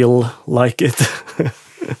didn't feel like it.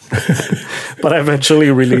 But I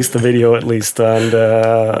eventually released the video at least, and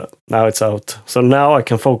now it's out. So now I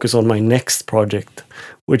can focus on my next project,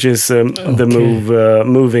 which is the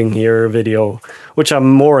moving here video, which I'm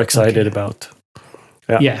more excited about.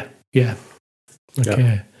 Yeah.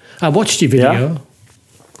 Okay. I watched your video.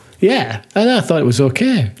 Yeah, and I thought it was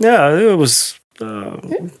okay. Yeah, it was.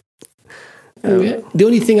 The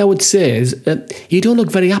only thing I would say is you don't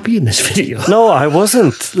look very happy in this video. No, I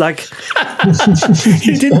wasn't. Like,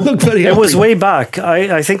 you didn't look very happy. It was way back.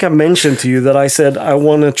 I think I mentioned to you that I said I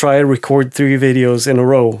want to try and record 3 videos in a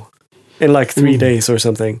row in like 3 days or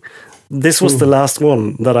something. This was the last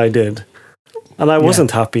one that I did. And I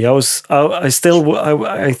wasn't happy. I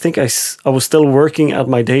think I was still working at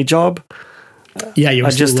my day job. Yeah, you were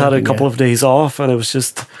I just had a couple of days off, and it was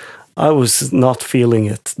just, I was not feeling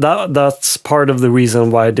it. That's part of the reason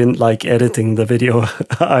why I didn't like editing the video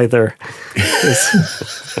either.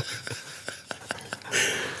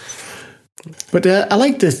 But I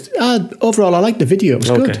like this. Overall, I like the video. It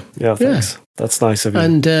was good. Yeah, thanks. That's nice of you.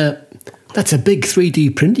 And that's a big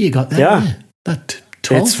 3D printer you got there. Yeah. That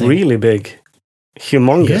tall It's thing. really big.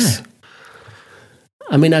 Humongous. Yeah.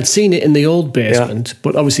 I mean, I'd seen it in the old basement,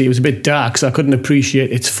 but obviously it was a bit dark, so I couldn't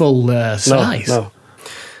appreciate its full size.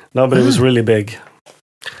 No, but it was really big.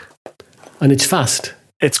 And it's fast.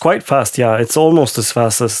 It's quite fast, yeah. It's almost as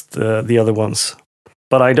fast as the other ones.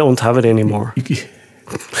 But I don't have it anymore.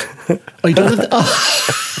 Oh, you don't have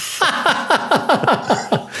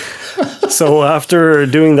So after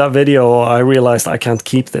doing that video, I realized I can't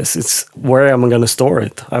keep this. It's where am I going to store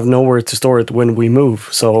it? I have nowhere to store it when we move.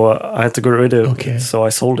 So I had to get rid of it. So I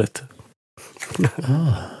sold it.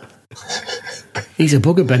 He's a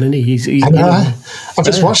bugger, Ben, isn't he? I know. I've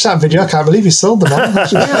just watched that video. I can't believe he sold them all.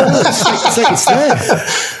 It's like it's there.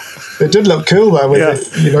 It did look cool though,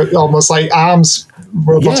 with it, almost like arms,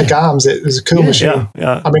 robotic arms. It was a cool machine.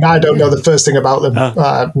 Yeah. I mean, I don't know the first thing about them,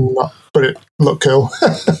 but it looked cool.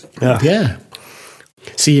 Yeah.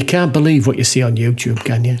 So you can't believe what you see on YouTube,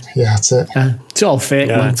 can you? Yeah, that's it. It's all fake,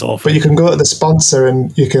 man. It's all fake. But you can go to the sponsor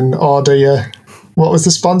and you can order your. What was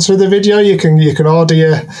the sponsor of the video? You can order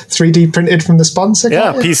your 3D printed from the sponsor.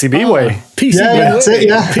 Yeah, PCB way. PCB Yeah, that's it,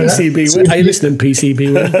 yeah. PCB way. Are you listening,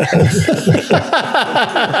 PCB way?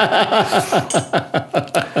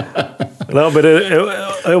 No, but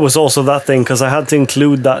it was also that thing, because I had to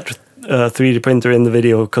include that 3D printer in the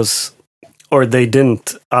video, or they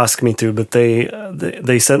didn't ask me to, but they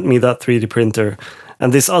sent me that 3D printer,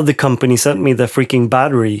 and this other company sent me the freaking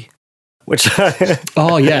battery, which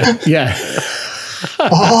Oh yeah.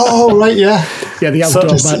 Oh right, yeah. Yeah, the outdoor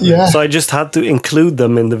battery. Yeah. So I just had to include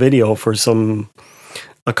them in the video for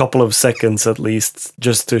a couple of seconds at least,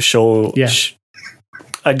 just to show. Yeah.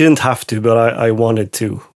 I didn't have to, but I wanted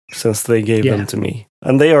to, since they gave them to me,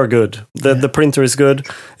 and they are good. The printer is good.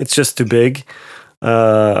 It's just too big.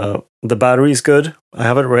 The battery is good. I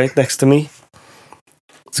have it right next to me.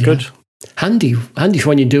 It's good. Handy for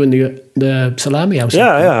when you're doing the salami house.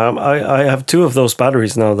 Yeah. I have 2 of those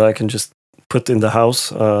batteries now that I can just put in the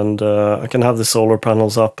house, and I can have the solar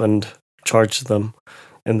panels up and charge them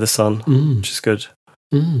in the sun, which is good.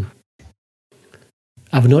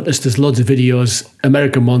 I've noticed there's loads of videos,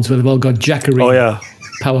 American ones, where they've all got Jackery. Oh yeah,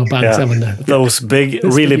 power banks, haven't they? Those big,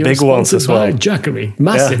 really big ones as well. Jackery,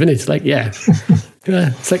 massive, isn't it? It's like,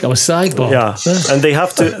 it's like our sideboard. Yeah, and they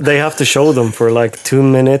have to show them for like 2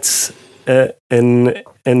 minutes in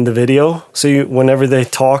the video. So whenever they're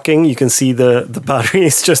talking, you can see the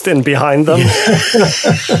batteries just in behind them.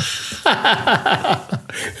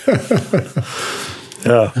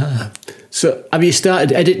 So have you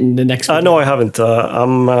started editing the next video? No, I haven't.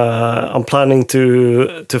 I'm planning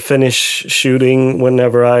to finish shooting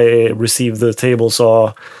whenever I receive the table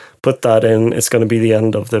saw. Put that in. It's going to be the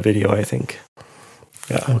end of the video, I think.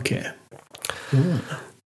 Yeah. Okay.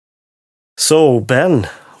 So, Ben,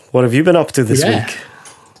 what have you been up to this week?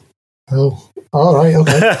 Oh, all right,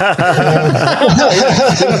 okay.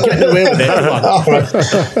 Getting away with it. All right. I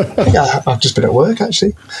think I've just been at work,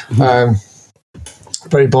 actually.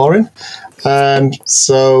 Very boring.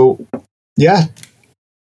 So,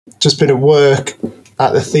 just been at work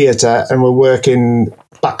at the theatre, and we're working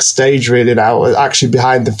backstage really now, actually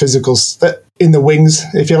behind the physicals, in the wings,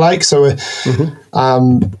 if you like. So we're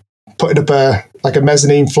putting up a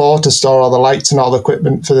mezzanine floor to store all the lights and all the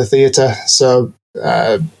equipment for the theatre. So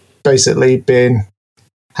basically been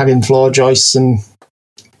hanging floor joists and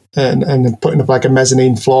putting up like a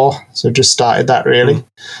mezzanine floor. So just started that really.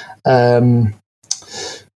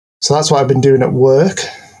 So that's what I've been doing at work.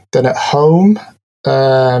 Then at home,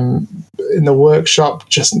 in the workshop,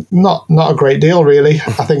 just not a great deal really.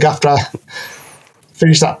 I think after I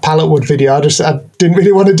finished that pallet wood video, I didn't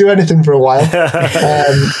really want to do anything for a while.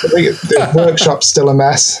 I think the workshop's still a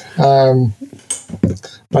mess.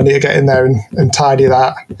 I need to get in there and tidy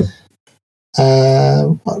that.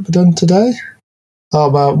 What have I done today? Oh,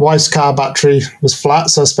 my wife's car battery was flat,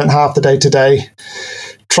 so I spent half the day today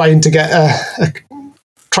trying to get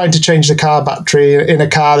trying to change the car battery in a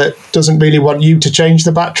car that doesn't really want you to change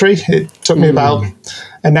the battery. It took me about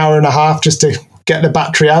an hour and a half just to get the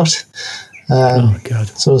battery out. Oh, God.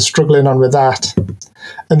 So I was struggling on with that.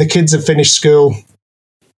 And the kids have finished school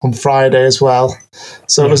on Friday as well.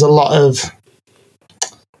 So it was a lot of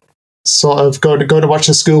sort of going to watch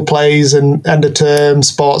the school plays and end of term,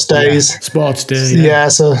 sports days. Sports day. Yeah,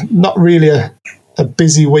 so not really a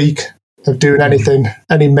busy week of doing anything,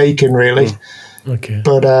 any making really. Okay.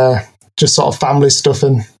 But just sort of family stuff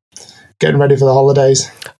and getting ready for the holidays.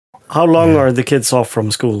 How long are the kids off from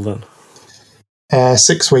school then?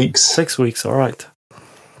 6 weeks. 6 weeks, all right.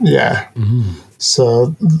 Yeah.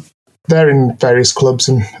 So they're in various clubs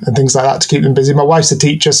and things like that to keep them busy. My wife's a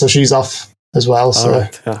teacher, so she's off as well. So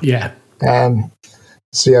right, yeah.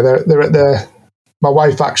 So yeah, they're at my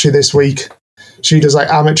wife actually this week. She does like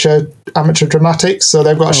amateur dramatics. So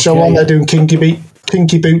they've got a show on. They're doing Kinky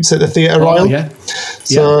Boots at the Theatre Royal. Yeah.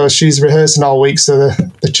 So she's rehearsing all week. So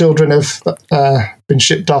the children have been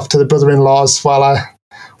shipped off to the brother-in-laws while I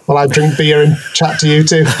drink beer and chat to you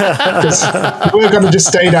two. Because we were going to just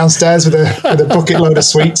stay downstairs with a bucket load of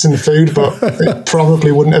sweets and food, but it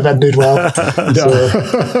probably wouldn't have ended well.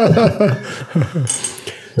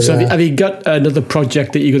 So have you got another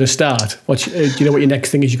project that you're going to start? Do you know what your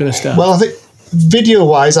next thing is you're going to start? Well, I think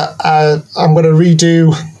video-wise, I'm going to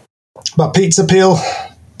redo my pizza peel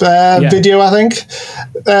video, I think.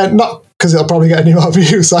 Not because it'll probably get any more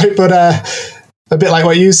views, like, but a bit like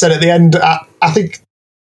what you said at the end, I think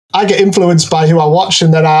I get influenced by who I watch,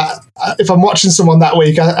 and then if I'm watching someone that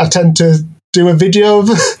week, I tend to do a video in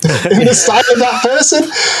the style of that person.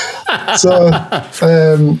 So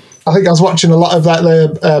I think I was watching a lot of like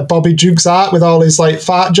the Bobby Duke's art with all his like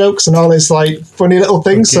fart jokes and all his like funny little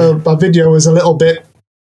things. So my video was a little bit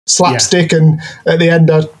slapstick, and at the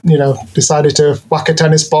end I decided to whack a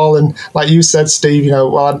tennis ball, and like you said, Steve,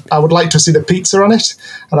 well, I would like to see the pizza on it,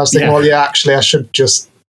 and I was thinking, well, actually I should just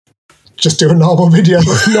do a normal video.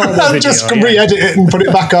 Just re-edit it and put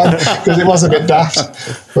it back on, because it was a bit daft.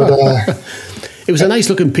 But it was a nice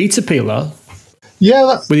looking pizza peel though.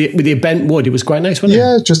 Yeah, with the bent wood, it was quite nice, wasn't it?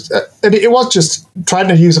 Yeah, just and it was just trying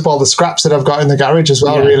to use up all the scraps that I've got in the garage as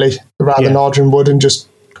well, really, around the Nordrum wood, and just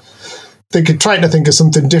trying to think of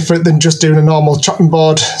something different than just doing a normal chopping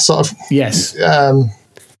board sort of. Yes.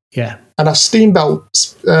 Yeah. And I've steam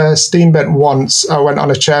bent once. I went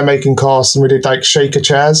on a chair making course, and we did like shaker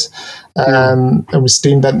chairs, and we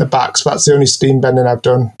steam bent the backs. But that's the only steam bending I've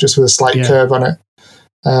done, just with a slight curve on it.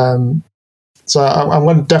 So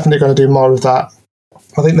I'm definitely going to do more of that.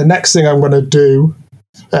 I think the next thing I'm going to do,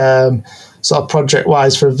 sort of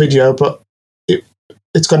project-wise for a video, but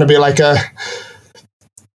it's going to be like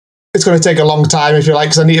it's going to take a long time, if you like,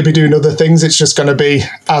 because I need to be doing other things. It's just going to be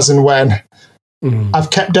as and when. I've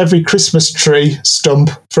kept every Christmas tree stump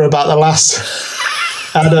for about the last,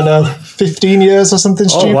 15 15 years or something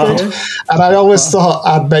stupid. Wow. And I always thought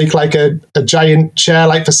I'd make like a giant chair,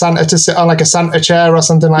 like for Santa to sit on, like a Santa chair or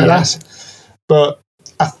something like that. But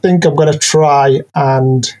I think I'm going to try,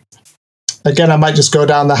 and again, I might just go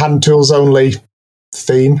down the hand tools only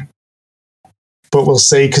theme, but we'll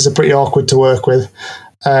see, because they're pretty awkward to work with.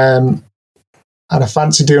 And I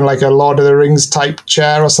fancy doing like a Lord of the Rings type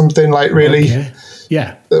chair or something, like really. Okay.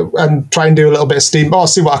 Yeah. And try and do a little bit of steam. I'll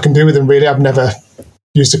see what I can do with them, really. I've never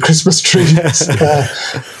used a Christmas tree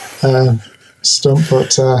stump,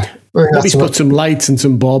 but maybe put some lights and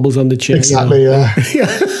some baubles on the chair. Exactly, yeah.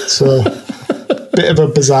 So, bit of a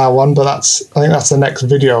bizarre one, but I think that's the next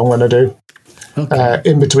video I'm going to do. Okay.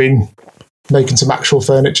 In between making some actual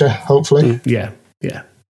furniture, hopefully. Yeah.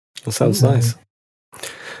 That sounds nice.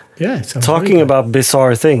 Yeah. Talking about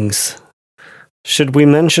bizarre things, should we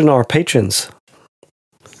mention our patrons?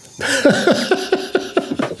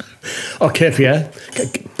 Okay, Pierre.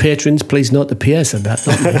 Patrons, please note that Pierre said that.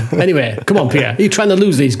 Not me. Anyway, come on, Pierre. Are you trying to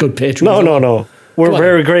lose these good patrons? No. We're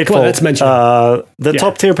very grateful. Come on, let's mention the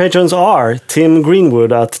top tier patrons are Tim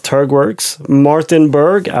Greenwood at Turgworks, Martin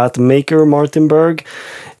Berg at Maker Martin Berg,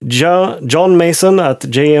 John Mason at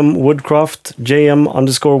JM Woodcraft,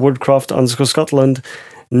 JM_Woodcraft_Scotland,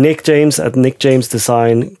 Nick James at Nick James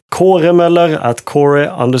Design, Kåre Möller at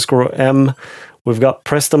Kåre_M. We've got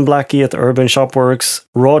Preston Blackie at Urban Shopworks,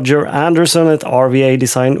 Roger Anderson at RVA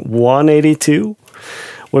Design 182.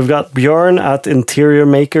 We've got Björn at Interior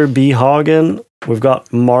Maker B. Hagen. We've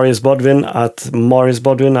got Marius Bodvin at Marius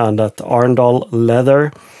Bodvin and at Arndal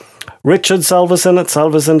Leather. Richard Salveson at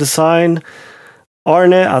Salveson Design.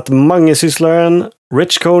 Arne at Mangesyslaren.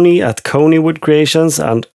 Rich Coney at Coney Wood Creations.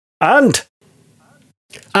 And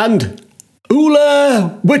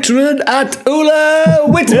Ula Witteren at Ula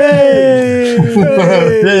Witteren.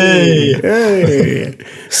 Hey.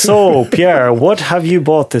 So, Pierre, what have you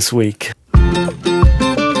bought this week?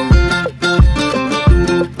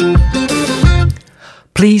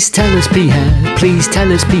 Please tell us, Pierre,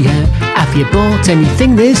 have you bought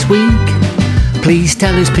anything this week? Please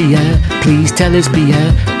tell us, Pierre,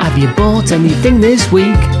 have you bought anything this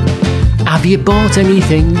week? Have you bought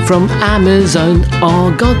anything from Amazon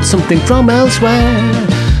or got something from elsewhere?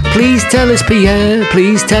 Please tell us, Pierre,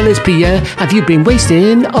 have you been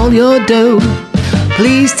wasting all your dough?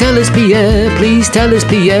 Please tell us, Pierre,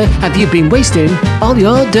 have you been wasting all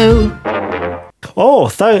your dough? Oh,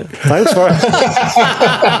 thanks for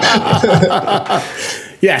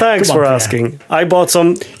thanks for asking. I bought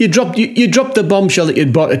some. You dropped the bombshell that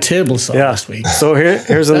you'd bought a table saw last week. So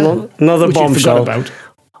here's another bombshell.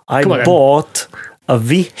 I bought a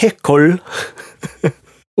vehicle.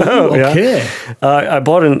 Okay. I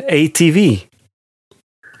bought an ATV.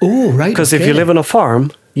 Oh, right. Because if you live on a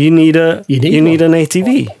farm, you need an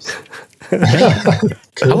ATV.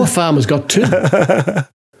 Cool. Our farm has got two.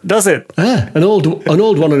 Does it? An old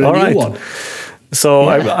one and a new one. So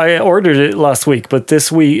I ordered it last week, but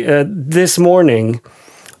this morning,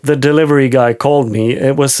 the delivery guy called me.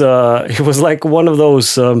 It was like one of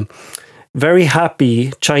those very happy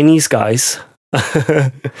Chinese guys,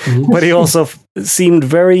 but he also seemed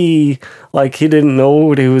very like he didn't know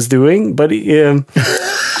what he was doing. But he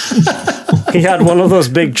had one of those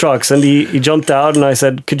big trucks, and he jumped out, and I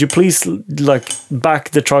said, "Could you please like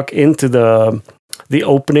back the truck into the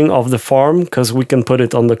opening of the farm, because we can put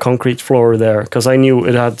it on the concrete floor there," because I knew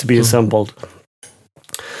it had to be assembled.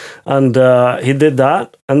 And he did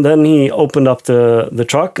that, and then he opened up the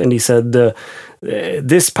truck, and he said,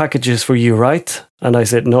 "This package is for you, right?" And I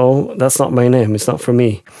said, "No, that's not my name. It's not for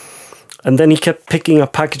me." And then he kept picking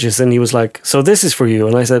up packages, and he was like, "So this is for you?"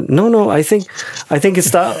 And I said, "No, I think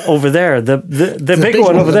it's that over there, the big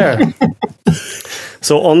one over there."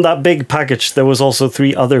 So on that big package, there was also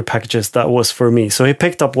 3 other packages that was for me. So he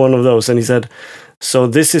picked up one of those, and he said, "So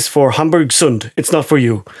this is for Hamburgsund. It's not for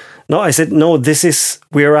you." No, I said, "No,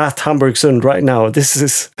 we're at Hamburgsund right now. This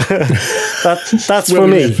is, that's for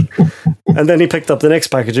me." And then he picked up the next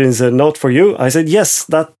package and he said, "Not for you." I said, "Yes,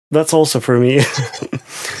 that's also for me."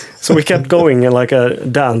 So we kept going in like a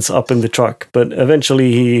dance up in the truck, but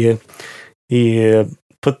eventually he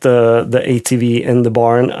put the ATV in the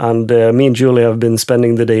barn, and me and Julia have been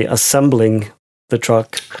spending the day assembling the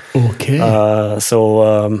truck. Okay.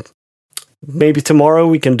 So maybe tomorrow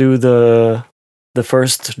we can do the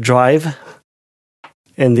first drive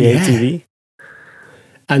in the ATV.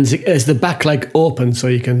 And is the back like open so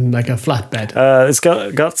you can like a flatbed? It's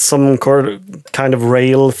got some kind of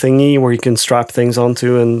rail thingy where you can strap things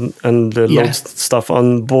onto and load stuff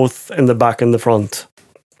on both in the back and the front.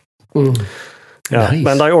 Yeah, nice.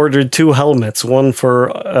 And I ordered 2 helmets, one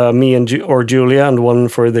for me or Julia, and one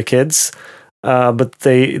for the kids. but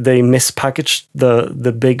they mispackaged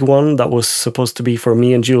the big one that was supposed to be for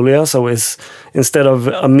me and Julia. So it's instead of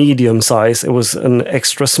a medium size, it was an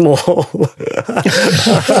extra small.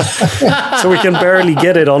 So we can barely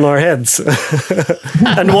get it on our heads.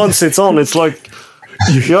 And once it's on, it's like,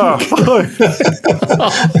 yeah.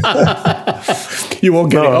 You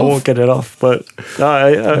won't get it off. I won't get it off. But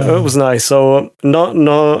it was nice. So no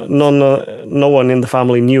one in the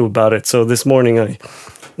family knew about it. So this morning,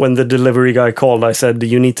 when the delivery guy called, I said,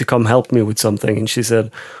 "You need to come help me with something." And she said,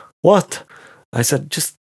 "What?" I said,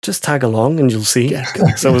 "Just tag along and you'll see." Yeah,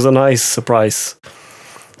 so it was a nice surprise.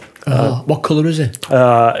 What colour is it?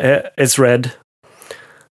 It's red.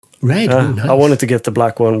 Red? Nice. I wanted to get the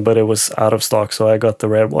black one, but it was out of stock, so I got the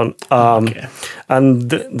red one. Okay. And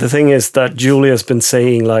the thing is that Julia's been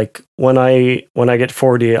saying, like, when I get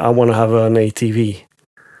 40, I want to have an ATV.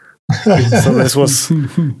 So this was,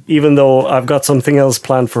 even though I've got something else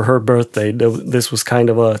planned for her birthday, this was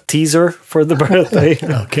kind of a teaser for the birthday.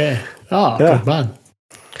 Okay. Oh, yeah. Good man.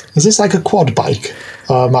 Is this like a quad bike?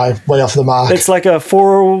 Or am I way off the mark? It's like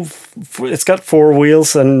it's got 4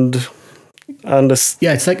 wheels and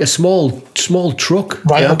it's like a small truck.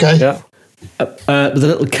 Right, yeah, okay. Yeah. With a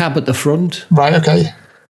little cab at the front. Right, okay.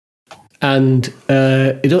 And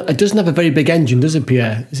it doesn't have a very big engine, does it,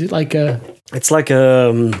 Pierre? Is it like a... It's like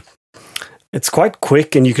it's quite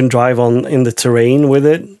quick and you can drive in the terrain with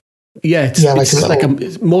it. Yeah, it's like a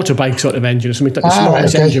motorbike sort of engine or something, like the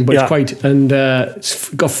smallest engine, but it's quite, and it's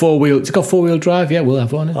got 4-wheel drive. Yeah, we'll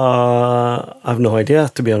have one. I have no idea,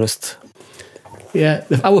 to be honest. Yeah,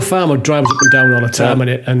 our farmer drives up and down all the time in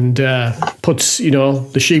it, and puts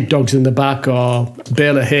the sheepdogs in the back or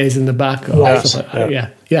bale of hays in the back or stuff like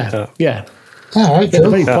that. Yeah. All right, cool. They're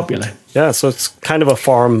very popular. Yeah, so it's kind of a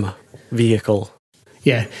farm vehicle.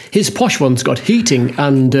 Yeah, his posh one's got heating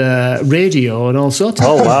and radio and all sorts.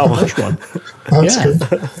 Oh wow, posh one. That's good.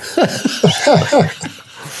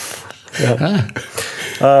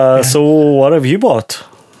 So what have you bought?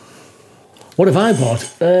 What have I bought?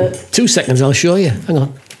 2 seconds, I'll show you. Hang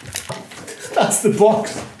on. That's the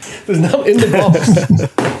box. There's nothing in the box.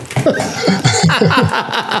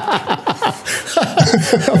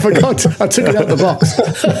 I forgot. I took it out of the box.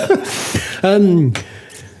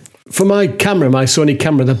 For my camera, my Sony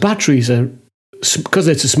camera, the batteries are, because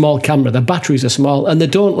it's a small camera, the batteries are small and they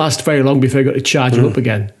don't last very long before you've got to charge them up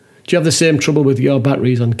again. Do you have the same trouble with your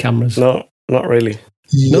batteries on cameras? No, not really.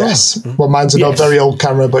 Yes. No? Well, mine's not a very old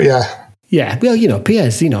camera, but yeah. Yeah, well,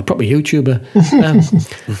 Pierre's, proper YouTuber.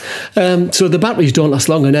 So the batteries don't last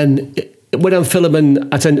long, and then when I'm filming,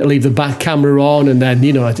 I tend to leave the back camera on, and then,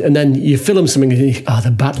 and then you film something and you think,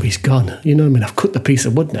 the battery's gone. You know what I mean? I've cut the piece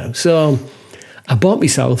of wood now. So I bought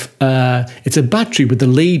myself, it's a battery with the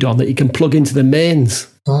lead on that you can plug into the mains.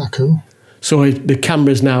 Ah, cool. So the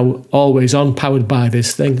camera's now always on, powered by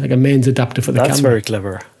this thing, like a mains adapter for the camera. That's very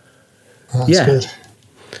clever. That's good.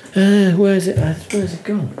 Where's it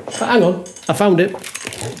gone? Hang on, I found it.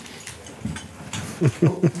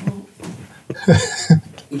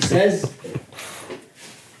 He says,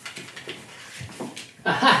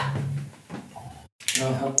 aha!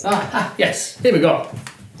 Aha! Yes, here we go.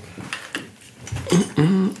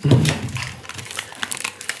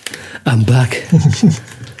 I'm back.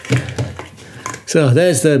 So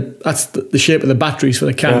that's the shape of the batteries for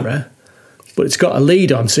the camera, but it's got a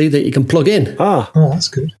lead on, see, that you can plug in. Oh, that's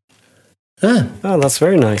good. Oh, that's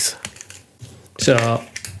very nice. So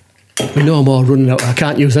we know I'm all running out. I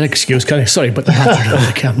can't use that excuse, can I? Sorry, but the battery on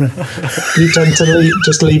the camera. You tend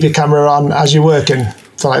to leave your camera on as you're working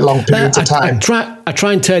for like long periods of time. I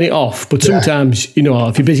try and turn it off, but sometimes, if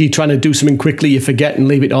you're busy trying to do something quickly, you forget and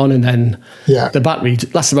leave it on, and then the battery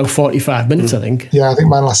lasts about 45 minutes, I think. Yeah, I think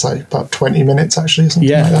mine lasts like about 20 minutes actually, or something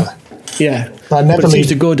like that. Yeah. But it seems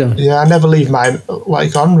to go down. Yeah, I never leave mine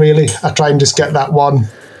on, really. I try and just get that one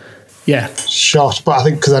shot, but I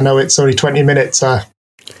think because I know it's only 20 minutes,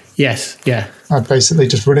 yes, yeah. I'd basically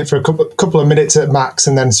just run it for a couple of minutes at max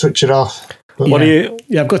and then switch it off. But what do you?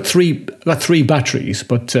 Yeah, I've got three batteries,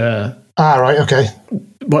 but right, okay.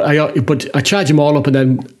 But I charge them all up, and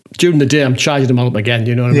then during the day I'm charging them all up again.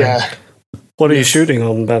 You know what I mean? Yeah. What are you shooting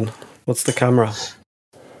on, Ben? What's the camera?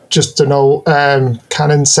 Just an old Canon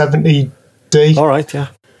 70D. All right, yeah.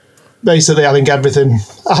 Basically, I think everything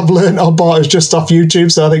I've learned or bought is just off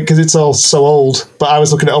YouTube. So I think because it's all so old, but I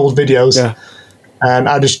was looking at old videos, and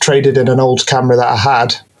I just traded in an old camera that I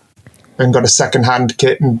had and got a second-hand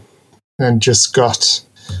kit and just got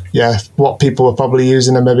what people were probably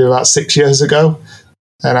using maybe about 6 years ago.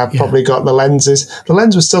 And I probably got the lenses. The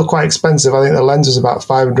lens was still quite expensive. I think the lens was about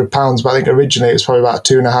 £500, but I think originally it was probably about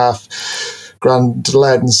 £2,500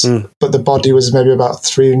 lens. But the body was maybe about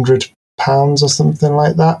 £300 or something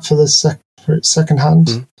like that for for its second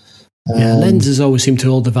hand. Lenses always seem to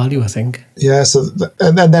hold the value, I think. Yeah, so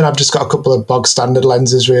and then I've just got a couple of bog standard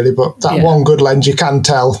lenses really, but that one good lens, you can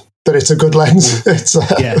tell that it's a good lens. It's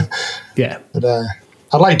But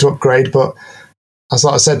I'd like to upgrade, but I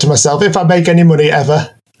sort of said to myself, if I make any money ever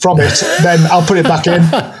from it, then I'll put it back in.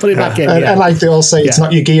 And like they all say, it's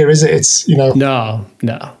not your gear, is it? It's, No.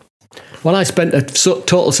 Well, I spent a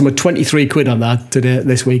total sum of 23 quid on that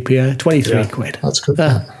this week, Pierre. 23 quid. That's good.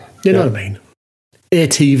 You know what I mean?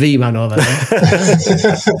 ATV man over there.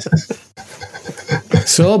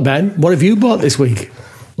 So, Ben, what have you bought this week?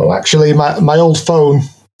 Well, actually, my old phone,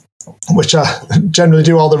 which I generally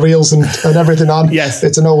do all the reels and everything on,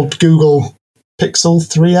 it's an old Google Pixel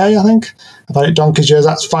 3A, I think. I've had it donkey's years.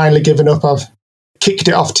 That's finally given up. I've kicked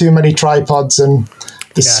it off too many tripods and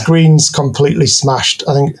the screen's completely smashed.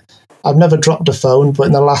 I think I've never dropped a phone, but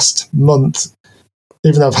in the last month,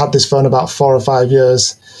 even though I've had this phone about 4 or 5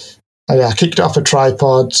 years, I kicked it off a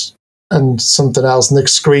tripod and something else, and the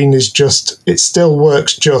screen is it still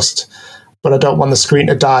works but I don't want the screen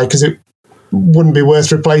to die because it wouldn't be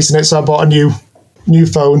worth replacing it, so I bought a new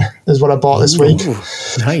phone is what I bought this week.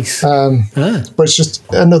 Nice. But it's just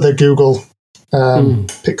another Google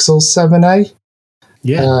Pixel 7A.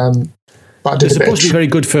 Yeah. But they're supposed to be very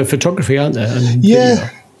good for photography, aren't they? Video.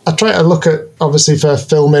 I try to look at, obviously, for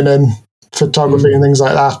filming and photography and things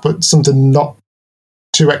like that, but something not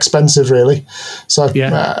too expensive, really. So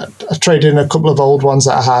I traded in a couple of old ones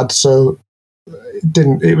that I had, so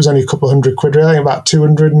it was only a couple of £100, really. I think about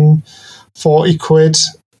 240 quid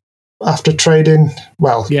after trading.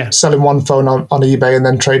 Well, selling one phone on eBay and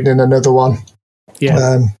then trading in another one.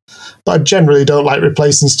 Yeah. But I generally don't like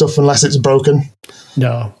replacing stuff unless it's broken.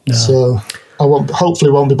 No. So I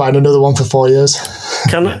hopefully won't be buying another one for 4 years.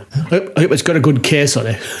 I hope it's got a good case on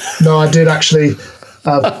it. No, I did actually.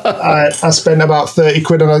 I spent about 30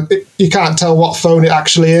 quid on it. You can't tell what phone it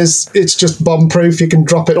actually is. It's just bomb proof. You can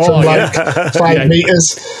drop it from 5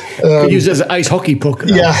 meters. You use it as an ice hockey puck.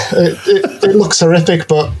 Yeah, it looks horrific,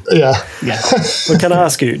 but yeah. But can I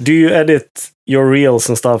ask you, do you edit your reels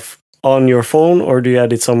and stuff on your phone, or do you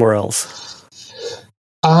edit somewhere else?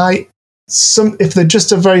 If they're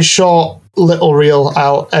just a very short little reel,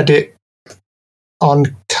 I'll edit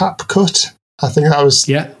on CapCut. I think that was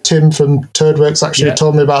Tim from Turdworks actually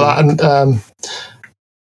told me about that. And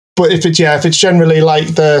but if it's generally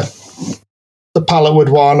like the Palletwood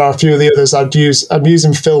one or a few of the others, I'm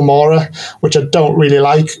using Filmora, which I don't really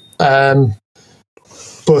like. But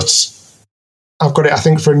I've got it, I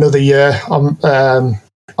think, for another year on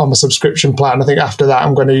my subscription plan. I think after that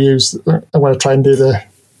I'm going to try and do the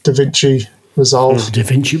DaVinci Resolve.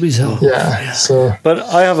 DaVinci Resolve. Yeah. So, but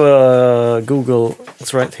I have a Google.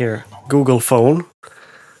 It's right here. Google phone.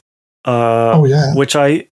 Which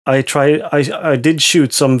I tried. I did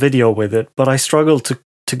shoot some video with it, but I struggled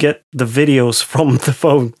to get the videos from the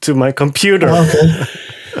phone to my computer. Okay.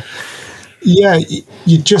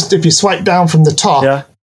 If you swipe down from the top,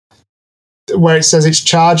 where it says it's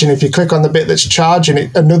charging, if you click on the bit that's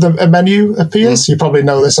charging, a menu appears. You probably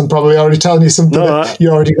know this. I'm probably already telling you something that you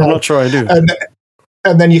already know. I'm not sure I do.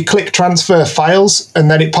 And then you click transfer files,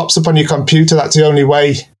 and then it pops up on your computer. That's the only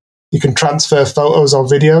way you can transfer photos or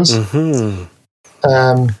videos.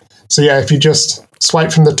 If you just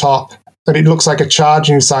swipe from the top, and it looks like a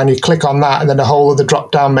charging sign, you click on that, and then a whole of the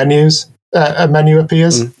drop-down a menu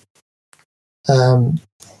appears. And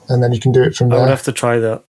then you can do it from there. I would have to try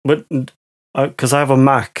that. But because I have a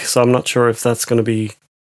Mac, so I'm not sure if that's going to be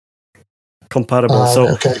compatible.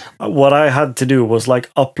 What I had to do was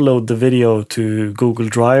upload the video to Google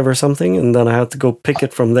Drive or something, and then I had to go pick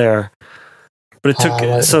it from there. But it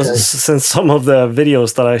took since some of the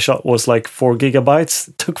videos that I shot was 4 gigabytes,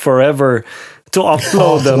 it took forever to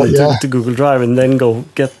upload them to Google Drive and then go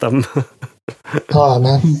get them. Oh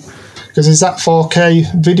man! Because is that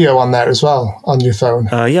 4K video on there as well on your phone?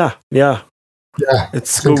 Yeah.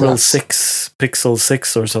 It's Google 6 Pixel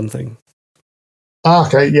 6 or something.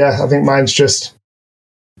 Okay, yeah. I think mine's just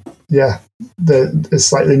the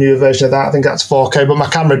slightly newer version of that. I think that's 4K, but my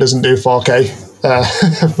camera doesn't do 4K.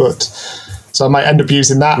 So I might end up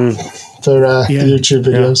using that for YouTube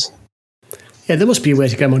videos. Yeah, there must be a way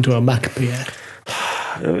to get them onto a Mac, Pierre.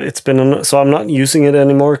 It's been so I'm not using it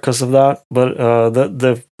anymore because of that. But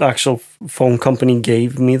the actual phone company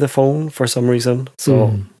gave me the phone for some reason,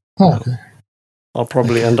 so I'll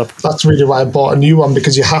probably end up. That's really why I bought a new one,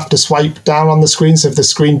 because you have to swipe down on the screen. So if the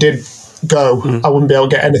screen did go, I wouldn't be able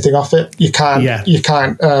to get anything off it. You can't. You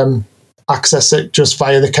can't access it just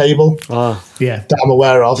via the cable. That I'm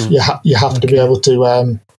aware of. You have to be able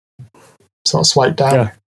to sort of swipe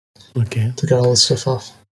down to get all the stuff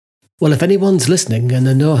off. Well, if anyone's listening and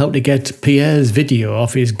they know how to get Pierre's video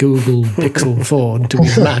off his Google Pixel phone to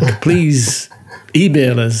his Mac, please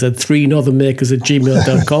email us at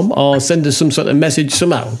 3northernmakers@gmail.com or send us some sort of message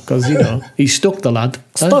somehow, because, he's stuck, the lad.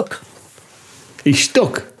 Stuck. Huh? He's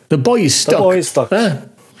stuck. The boy is stuck. The boy is stuck.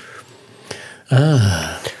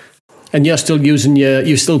 And you're still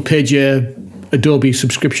you still paid your Adobe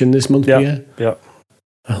subscription this month, Pierre? Yeah.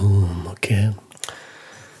 Oh, okay.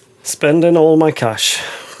 Spending all my cash.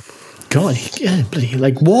 God, bloody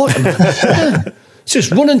like water. It's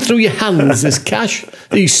just running through your hands, this cash,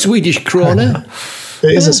 these Swedish krona.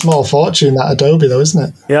 It is a small fortune, that Adobe, though, isn't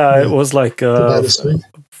it? Yeah, it was like 60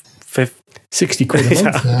 quid a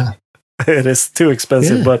month. Yeah. It is too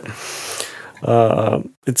expensive, but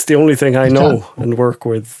it's the only thing I know and work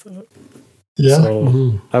with. Yeah.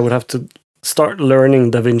 So I would have to start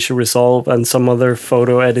learning DaVinci Resolve and some other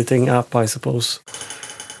photo editing app, I suppose.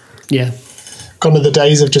 Yeah. Gone are the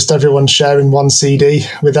days of just everyone sharing one CD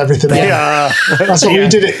with everything. Yeah. That's what we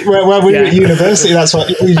did it where we were at university. That's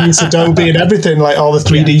what we used Adobe and everything, like all the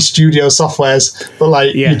 3D studio softwares.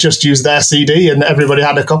 But you just used their CD and everybody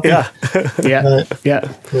had a copy. Yeah. Yeah.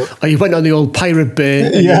 Oh, you went on the old Pirate Bay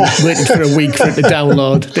and you waited for a week for it to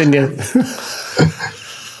download, didn't you?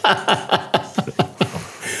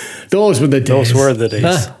 Those were the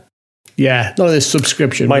days. Yeah, none of this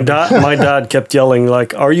subscription. My dad kept yelling,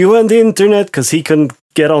 like, "Are you on the internet?" Because he couldn't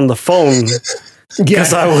get on the phone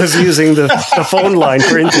because I was using the phone line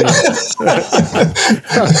for internet.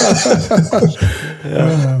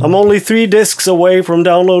 I'm only 3 discs away from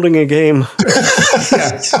downloading a game.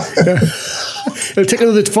 It'll take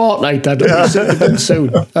another fortnight, Dad.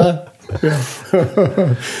 Soon.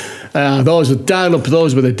 Those were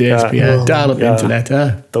the days, Pierre. Dial-up internet,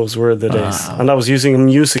 huh? Those were the days. And I was using a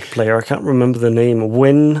music player. I can't remember the name.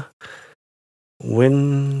 Win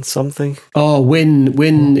something? Oh,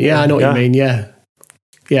 Win. Yeah, I know what you mean. Yeah.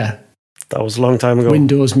 That was a long time ago.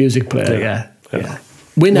 Windows music player, yeah.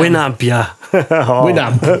 Winamp, yeah.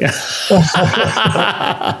 Winamp, yeah.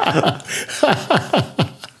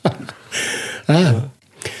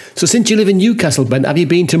 So since you live in Newcastle, Ben, have you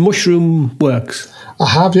been to Mushroom Works? I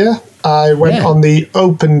have, yeah. I went on the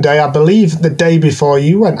open day, I believe, the day before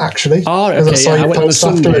you went, actually. Oh, okay, I saw you post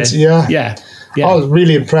afterwards. Yeah. I was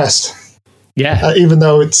really impressed. Yeah. Even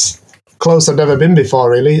though it's close, I've never been before,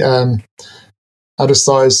 really. I just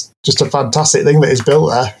thought it's just a fantastic thing that he's built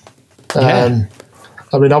there.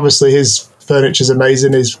 I mean, obviously his furniture's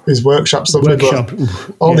amazing, his workshop's lovely, but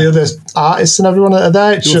all the other artists and everyone that are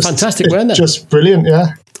there, it's just fantastic, weren't it? Just brilliant,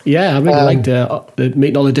 yeah. Yeah, I really liked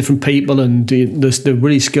meeting all the different people, and they're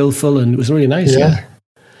really skillful, and it was really nice. Yeah.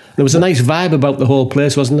 There was a nice vibe about the whole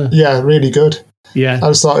place, wasn't there? Yeah, really good. Yeah. I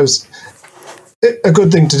just thought it was a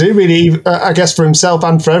good thing to do, really, I guess, for himself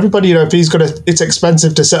and for everybody. If he's it's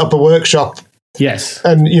expensive to set up a workshop. Yes.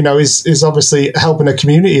 And, is obviously helping a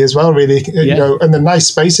community as well, really. And the nice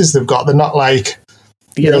spaces they've got, they're not like,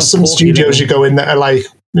 some studios you go in that are like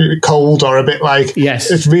cold or a bit like,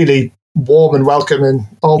 it's really warm and welcoming.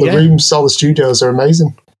 All the rooms, all the studios are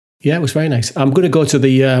amazing. Yeah, it was very nice. I'm going to go to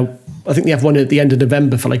I think they have one at the end of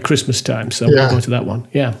November for like Christmas time, so I'm going to go to that one.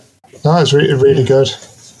 Yeah. No, it's really, really good.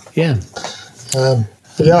 Yeah.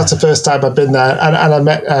 That's the first time I've been there, and I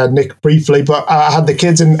met Nick briefly, but I had the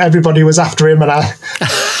kids and everybody was after him, and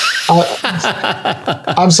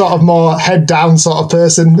I'm sort of more head down sort of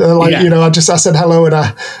person. I said hello, and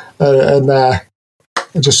I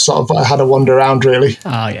just sort of had a wander around, really.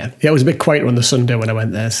 Oh, yeah. It was a bit quieter on the Sunday when I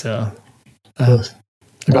went there, so I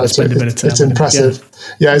got to spend a bit of time. It's impressive.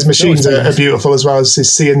 His machines are beautiful as well as his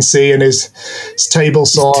CNC and his table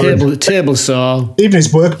saw. Table saw. Even his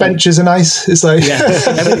workbenches are nice. It's like,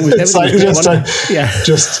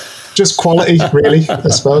 just quality, really, I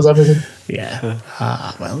suppose, everything. Yeah.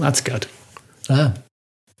 Well, that's good.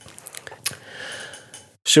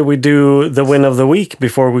 Should we do the win of the week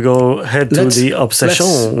before we go head to the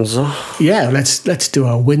obsessions? Let's do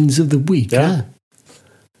our wins of the week. Yeah.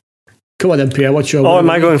 Come on then, Pierre, what's your win? Oh,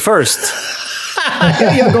 am I going first?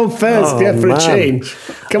 You're going first, for a change.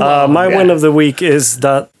 Come on. My win of the week is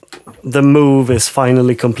that the move is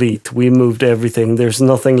finally complete. We moved everything. There's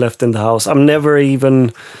nothing left in the house. I'm never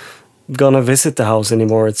even gonna visit the house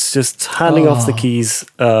anymore. It's just handing off the keys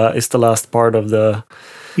is the last part of the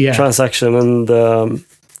transaction,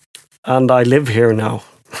 and I live here now.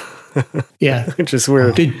 Which is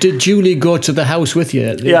weird. Did Julie go to the house with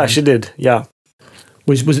you? Yeah, she did. Yeah.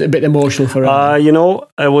 Was it a bit emotional for her?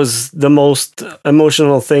 It was the most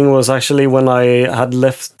emotional thing was actually when I had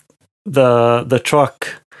left the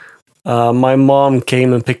truck my mom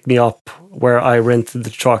came and picked me up where I rented the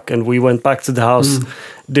truck, and we went back to the house,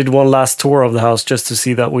 did one last tour of the house just to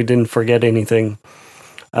see that we didn't forget anything.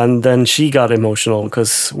 And then she got emotional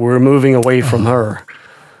because we're moving away from her.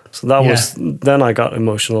 So that was, then I got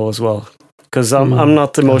emotional as well. Because I'm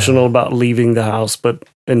not emotional about leaving the house, but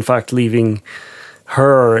in fact, leaving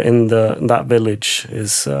her in that village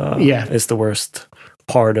is the worst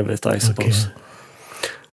part of it, I suppose.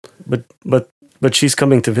 But she's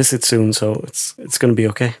coming to visit soon, so it's going to be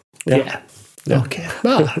okay. Yeah. Okay.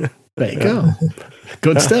 Ah, there you go.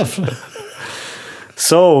 Good stuff.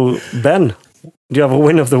 So, Ben, do you have a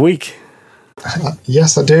win of the week?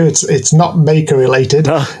 Yes, I do. It's not maker related.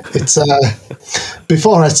 No. It's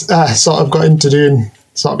before I sort of got into doing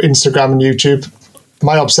sort of Instagram and YouTube,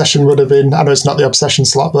 my obsession would have been, I know it's not the obsession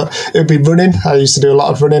slot, but it would be running. I used to do a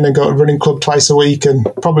lot of running and go to running club twice a week and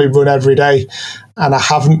probably run every day. And I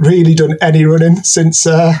haven't really done any running since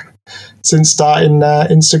starting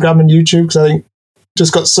Instagram and YouTube, because I think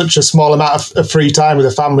just got such a small amount of free time with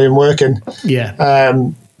the family and working. Yeah.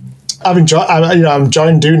 I'm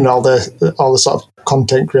enjoying doing all the sort of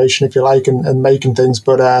content creation, if you like, and making things.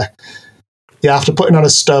 But after putting on a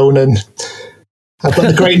stone, and I've got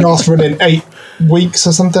the Great North Run in 8 weeks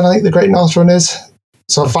or something, I think the Great North Run is.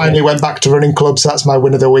 So I finally went back to running clubs. So that's my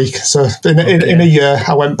win of the week. So in a year,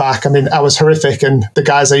 I went back. I mean, I was horrific, and the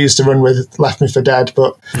guys I used to run with left me for dead.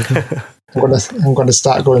 But I'm going to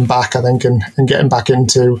start going back, I think, and getting back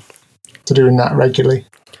into doing that regularly.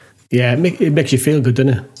 Yeah, it makes you feel good,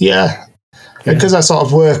 doesn't it? Yeah. Because I sort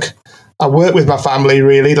of work with my family,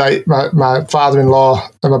 really, like my father-in-law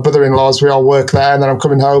and my brother-in-laws, we all work there, and then I'm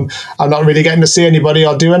coming home. I'm not really getting to see anybody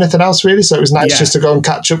or do anything else, really. So it was nice just to go and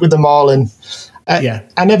catch up with them all. And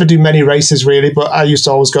I never do many races, really, but I used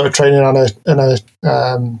to always go to training on a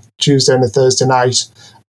Tuesday and a Thursday night.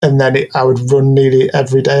 And then I would run nearly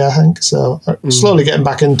every day, I think. So slowly getting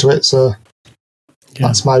back into it. So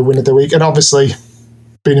that's my win of the week. And obviously,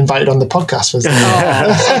 being invited on the podcast was isn't that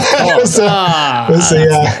nice?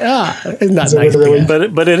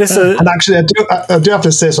 But it is a... And actually, I do have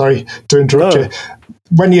to say, sorry to interrupt you,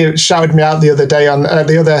 when you shouted me out the other day on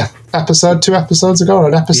the other episode, 2 episodes ago, or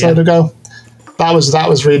an episode ago, that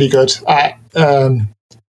was really good.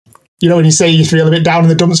 You know, when you say you feel a bit down in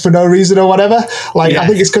the dumps for no reason or whatever, I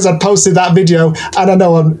think it's because I posted that video, and I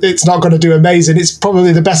know it's not going to do amazing. It's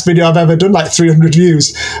probably the best video I've ever done, like 300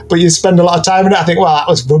 views, but you spend a lot of time in it. I think, well, that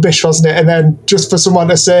was rubbish, wasn't it? And then just for someone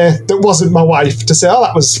to say, that wasn't my wife, to say, oh,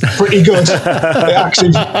 that was pretty good. It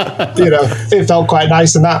actually, it felt quite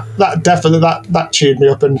nice, and that definitely, that cheered me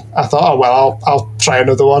up, and I thought, oh, well, I'll try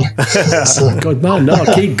another one. So. Good man. No,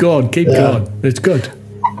 keep going. It's good.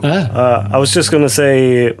 I was just going to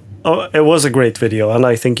say, it was a great video, and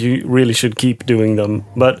I think you really should keep doing them.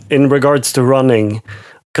 But in regards to running,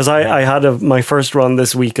 because I had my first run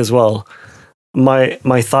this week as well, my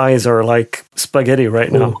thighs are like spaghetti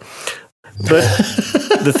right now. But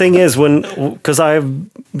the thing is, because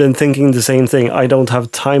I've been thinking the same thing, I don't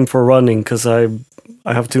have time for running because I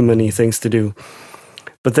have too many things to do.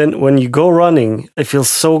 But then when you go running, it feels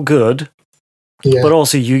so good. Yeah. But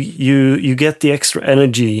also you get the extra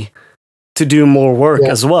energy to do more work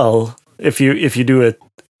as well if you do it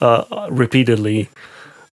repeatedly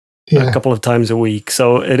a couple of times a week.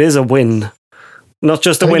 So it is a win. Not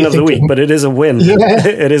just a win of the week, but it is a win. Yeah.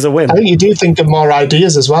 It is a win. I think you do think of more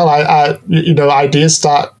ideas as well. Ideas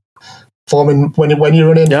start forming when you're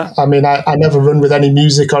running. Yeah. I mean, I never run with any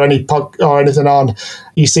music or any or anything on.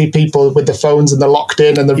 You see people with their phones and they're locked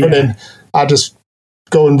in and they're running. I just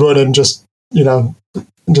go and run and just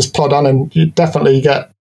plod on, and you definitely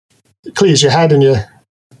clears your head, and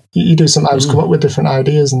you do sometimes come up with different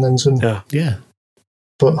ideas and things. Yeah.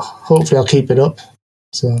 But hopefully I'll keep it up.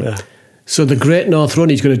 So the Great North Run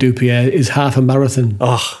he's going to do, Pierre, is half a marathon.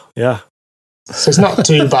 Oh, yeah. So it's not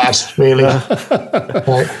too bad, really.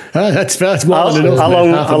 Right. That's more than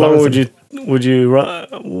enough. How long would you run?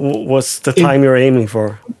 What's the time you're aiming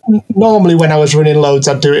for? Normally, when I was running loads,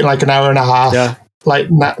 I'd do it in like an hour and a half. Yeah. Like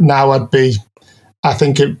now, I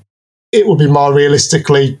think it would be more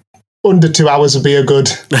realistically under 2 hours would be a good,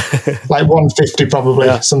 like 150 probably,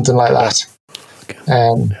 something like that.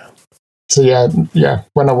 So yeah.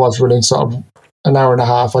 When I was running sort of an hour and a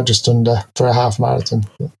half, I just under for a half marathon.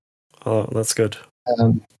 Oh, that's good.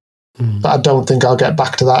 But I don't think I'll get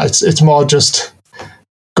back to that. It's more just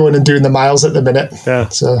going and doing the miles at the minute. Yeah.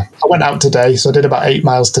 So I went out today, so I did about 8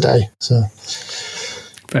 miles today. So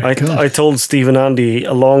I told Steve and Andy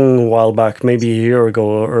a long while back, maybe a year ago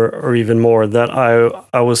or even more, that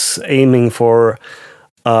I was aiming for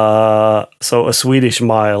a Swedish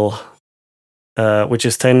mile, which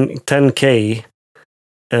is 10K,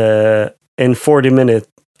 in 40 minutes,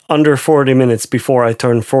 under 40 minutes before I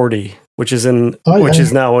turn 40, which is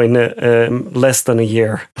now in less than a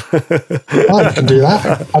year. Oh, you can do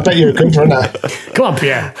that. I bet you're a good runner. Come on,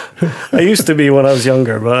 Pierre. I used to be when I was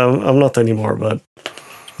younger, but I'm not anymore. But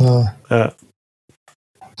I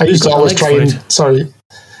used to always try and... Sorry.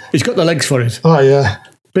 He's got the legs for it. Oh, yeah.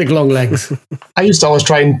 Big, long legs. I used to always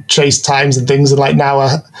try and chase times and things, and like now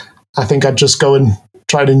I think I'd just go and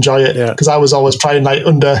try and enjoy it, because I was always trying like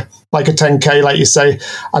under like a 10K, like you say.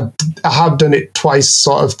 I have done it twice,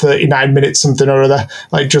 sort of 39 minutes, something or other,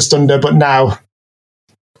 like just under. But now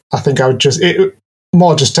I think I would just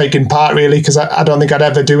just taking part, really, because I don't think I'd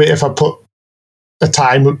ever do it if I put a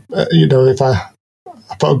time, if I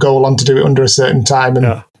put a goal on to do it under a certain time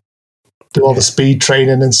and do all the speed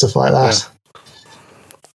training and stuff like that.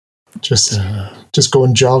 Just go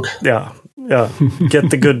and jog. Yeah. Get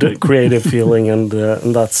the good creative feeling, and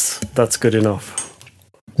that's good enough.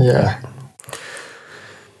 Yeah.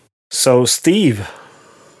 So, Steve,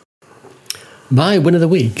 my win of the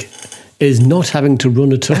week is not having to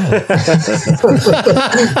run at all.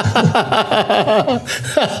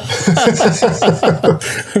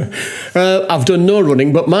 I've done no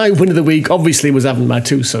running, but my win of the week obviously was having my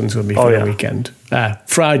two sons with me for the weekend.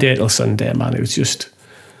 Friday till Sunday, man. It was just...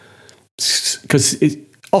 Because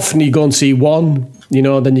often you go and see one,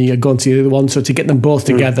 then you go and see the other one. So to get them both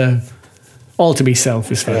together, all to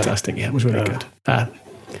myself, is fantastic. Yeah, it was really good.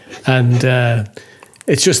 And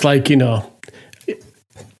it's just like,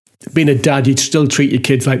 being a dad, you'd still treat your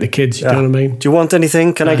kids like the kids, you know what I mean? Do you want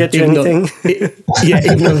anything? Can I get you anything?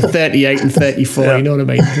 Even though 38 and 34, you know what I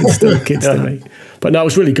mean? It's still kids to me. But no, it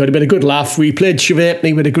was really good. It been a good laugh. We played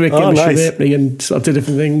Shivapney with a great game of Shivapney and sorts of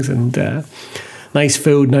different things, and nice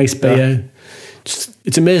food, nice beer.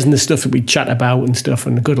 It's amazing the stuff that we chat about and stuff,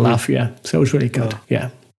 and a good laugh, So it was really good,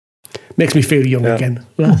 Makes me feel young again.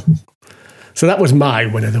 So that was my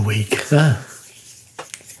win of the week.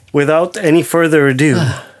 Without any further ado.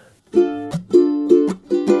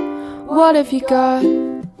 What have you got?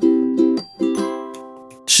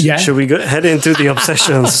 Should we head into the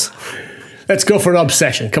obsessions? Let's go for an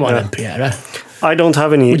obsession. Come on then, Pierre. I don't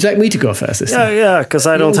have any. Would you like me to go first this time? Yeah, because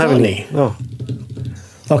I don't have any. No.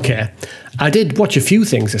 Okay. I did watch a few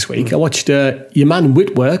things this week. I watched your man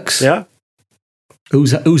Whitworks. Yeah.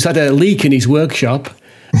 Who's had a leak in his workshop,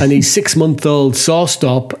 and his 6-month-old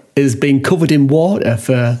SawStop is being covered in water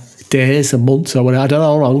for days and months or whatever. I don't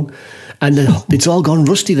know how long. And it's all gone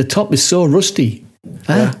rusty. The top is so rusty.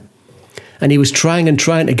 And he was trying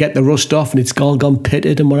to get the rust off, and it's all gone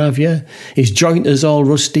pitted and what have you. His joint is all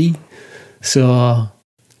rusty. So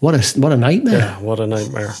what a nightmare. Yeah, what a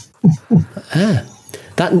nightmare.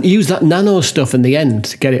 Use that nano stuff in the end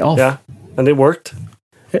to get it off. Yeah, and it worked.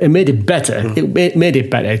 It made it better. It made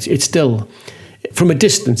it better. It's still, from a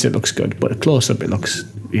distance, it looks good, but a close-up, it looks,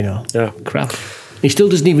 crap. He still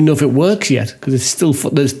doesn't even know if it works yet, because it's still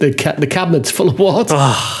the cabinet's full of water.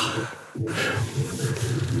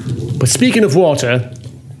 But speaking of water,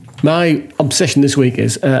 my obsession this week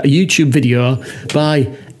is a YouTube video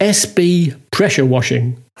by SB Pressure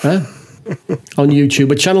Washing on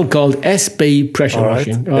YouTube, a channel called SB Pressure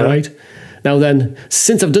Washing. All right. Now then,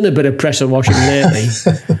 since I've done a bit of pressure washing lately,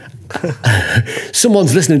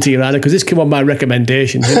 someone's listening to you, Anna, because this came on my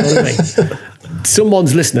recommendations. You know what I mean?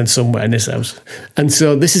 Someone's listening somewhere in this house. And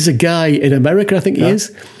so this is a guy in America, I think he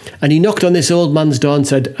is. And he knocked on this old man's door and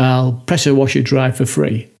said, "I'll pressure wash your drive for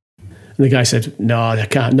free." And the guy said, "No, I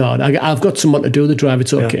can't. No, I've got someone to do the drive.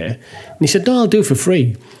 It's okay." And he said, "No, I'll do it for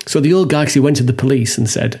free." So the old guy actually went to the police and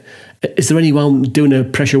said, "Is there anyone doing a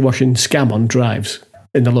pressure washing scam on drives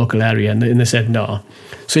in the local area?" And they said no.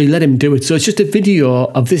 So he let him do it. So it's just a video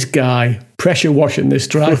of this guy pressure washing this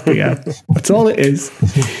drive beer. That's all it is.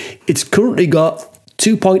 It's currently got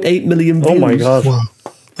 2.8 million views. Oh my God. Wow.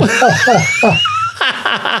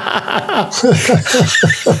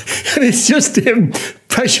 And it's just him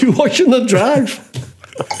pressure washing the drive.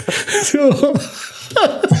 So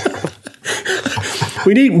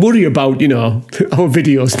we needn't worry about, our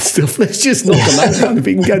videos and stuff. Let's just knock them out down. If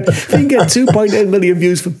we can get 2.8 million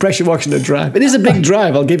views for pressure washing the drive. It is a big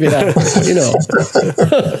drive, I'll give you that.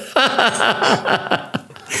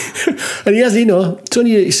 And he has, it's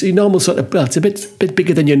only a normal sort of, it's a bit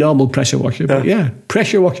bigger than your normal pressure washer. But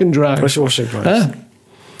pressure washing drive. Pressure washing drive.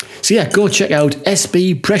 So go check out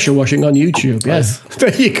SB Pressure Washing on YouTube. Yes,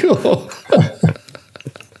 there you go.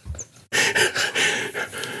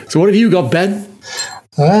 So what have you got, Ben?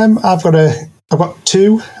 I've got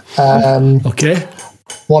two. Okay.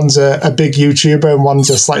 One's a big YouTuber and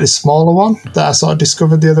one's a slightly smaller one that I sort of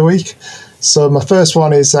discovered the other week. So my first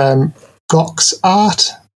one is Gox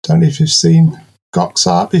Art. Don't know if you've seen Gox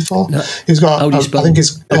art before. No. He's got. How do you spell? I think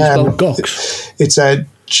it's Gox. It's a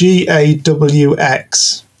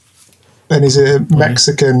GAWX, and he's a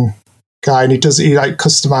Mexican guy, and he like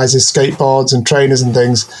customizes skateboards and trainers and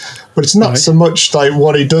things. But it's not so much like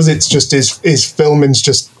what he does; it's just his filming's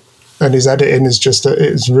just, and his editing is just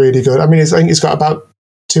it's really good. I mean, I think he's got about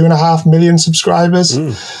 2.5 million subscribers.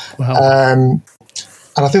 Wow.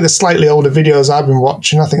 And I think the slightly older videos I've been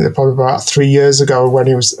watching, I think they're probably about 3 years ago when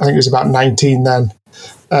I think he was about 19 then.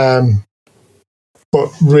 But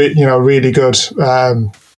really good,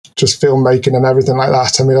 just filmmaking and everything like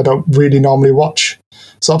that. I mean, I don't really normally watch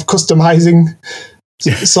sort of customizing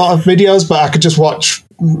sort of videos, but I could just watch,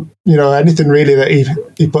 anything really that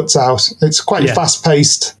he puts out. It's quite fast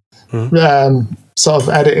paced, sort of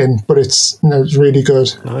editing, but it's really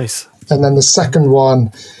good. Nice. And then the second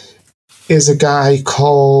one is a guy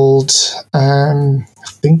called, I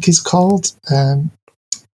think he's called,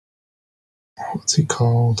 what's he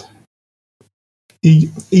called?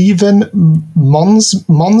 Evan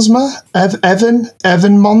Monsma?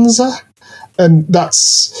 Evan Monza? And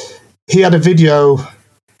he had a video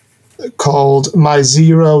called My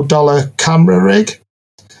 $0 Camera Rig,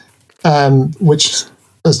 which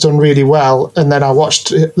has done really well. And then I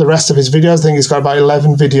watched the rest of his videos. I think he's got about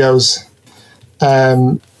 11 videos.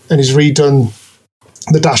 And he's redone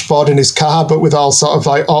the dashboard in his car, but with all sort of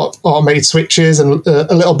like automated switches and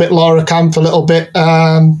a little bit Laura Camp, a little bit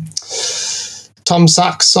Tom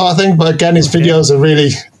Sachs sort of thing. But again, his videos are really,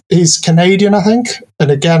 he's Canadian, I think.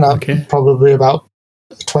 And again, probably about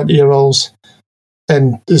 20-year-olds.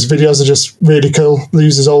 And his videos are just really cool. He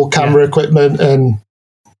uses old camera equipment and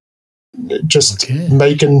just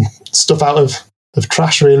making stuff out of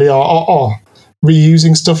trash, really, or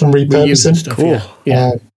reusing stuff and repurposing. Stuff,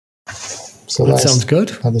 yeah. So that sounds good.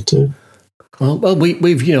 The two. Well,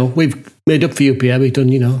 we've made up for you, Pierre. We've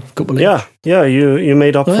done a couple of you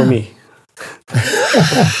made up for me.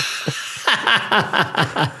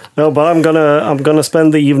 No, but I'm gonna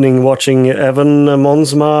spend the evening watching Evan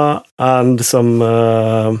Monsma and some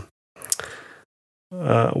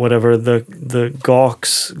whatever the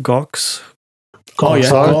Gox.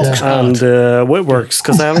 And Whitworks,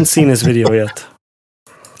 because I haven't seen his video yet.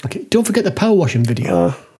 Okay, don't forget the power washing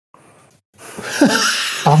video.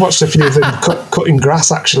 I've watched a few of them cutting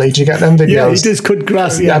grass, actually. Do you get them videos? Yeah, he does cut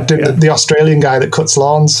grass. The Australian guy that cuts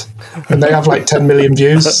lawns, and they have like 10 million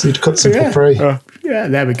views. He'd cut them for free. Yeah,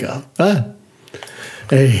 there we go.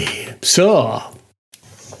 Hey, so,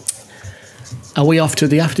 are we off to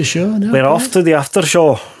the after show now? We're off to the after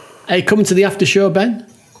show. Are you coming to the after show, Ben?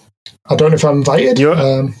 I don't know if I'm invited. You're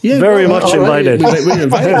very much invited. We're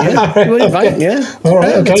invited, We're invited, yeah. All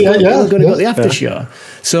right, okay, We're going to go to the after show.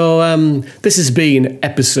 So this has been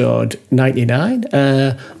episode 99.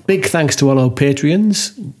 Big thanks to all our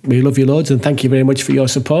Patreons. We love you loads and thank you very much for your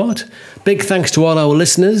support. Big thanks to all our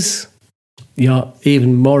listeners. You're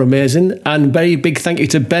even more amazing. And very big thank you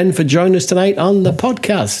to Ben for joining us tonight on the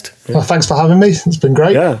podcast. Well, thanks for having me. It's been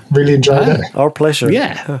great. Yeah. Really enjoyed it. Our pleasure.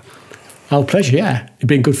 Yeah. Our pleasure, yeah. It's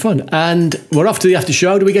been good fun. And we're off to the after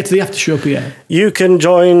show. How do we get to the after show, Pierre? You can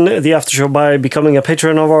join the after show by becoming a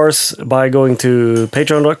patron of ours, by going to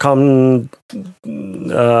patreon.com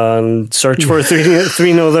and search for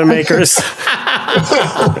three Northern Makers.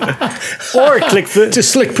 Or click the...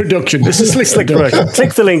 Just Slick Production. This is Slick Production.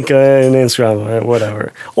 Click the link in Instagram,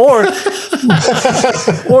 whatever. Or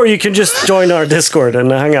you can just join our Discord and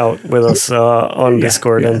hang out with us on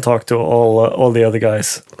Discord and talk to all the other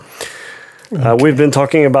guys. We've been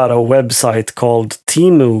talking about a website called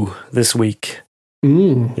Temu this week.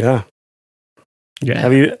 Yeah.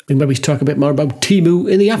 Have you? Maybe talk a bit more about Temu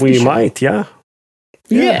in the after show. We might, yeah.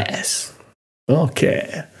 Yes.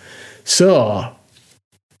 Okay. So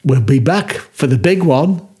we'll be back for the big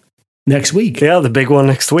one next week. Yeah, the big one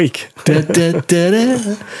next week.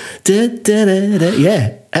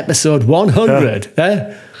 Yeah, episode 100.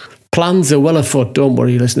 Yeah. Plans are well afoot, don't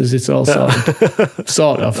worry, listeners. It's all sorted.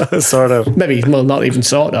 Sort of. Sort of. Maybe, well, not even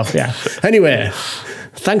sort of, yeah. Anyway,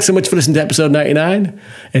 thanks so much for listening to episode 99.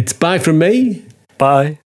 It's bye from me.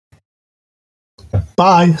 Bye.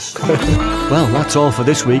 Bye. Well, that's all for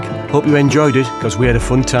this week. Hope you enjoyed it, because we had a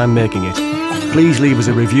fun time making it. Please leave us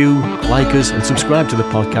a review, like us, and subscribe to the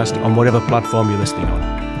podcast on whatever platform you're listening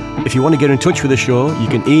on. If you want to get in touch with the show, you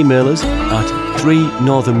can email us at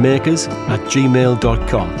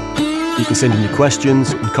 3northernmakers@gmail.com. You can send in your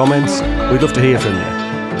questions and comments. We'd love to hear from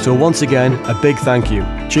you. So once again, a big thank you.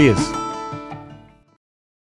 Cheers.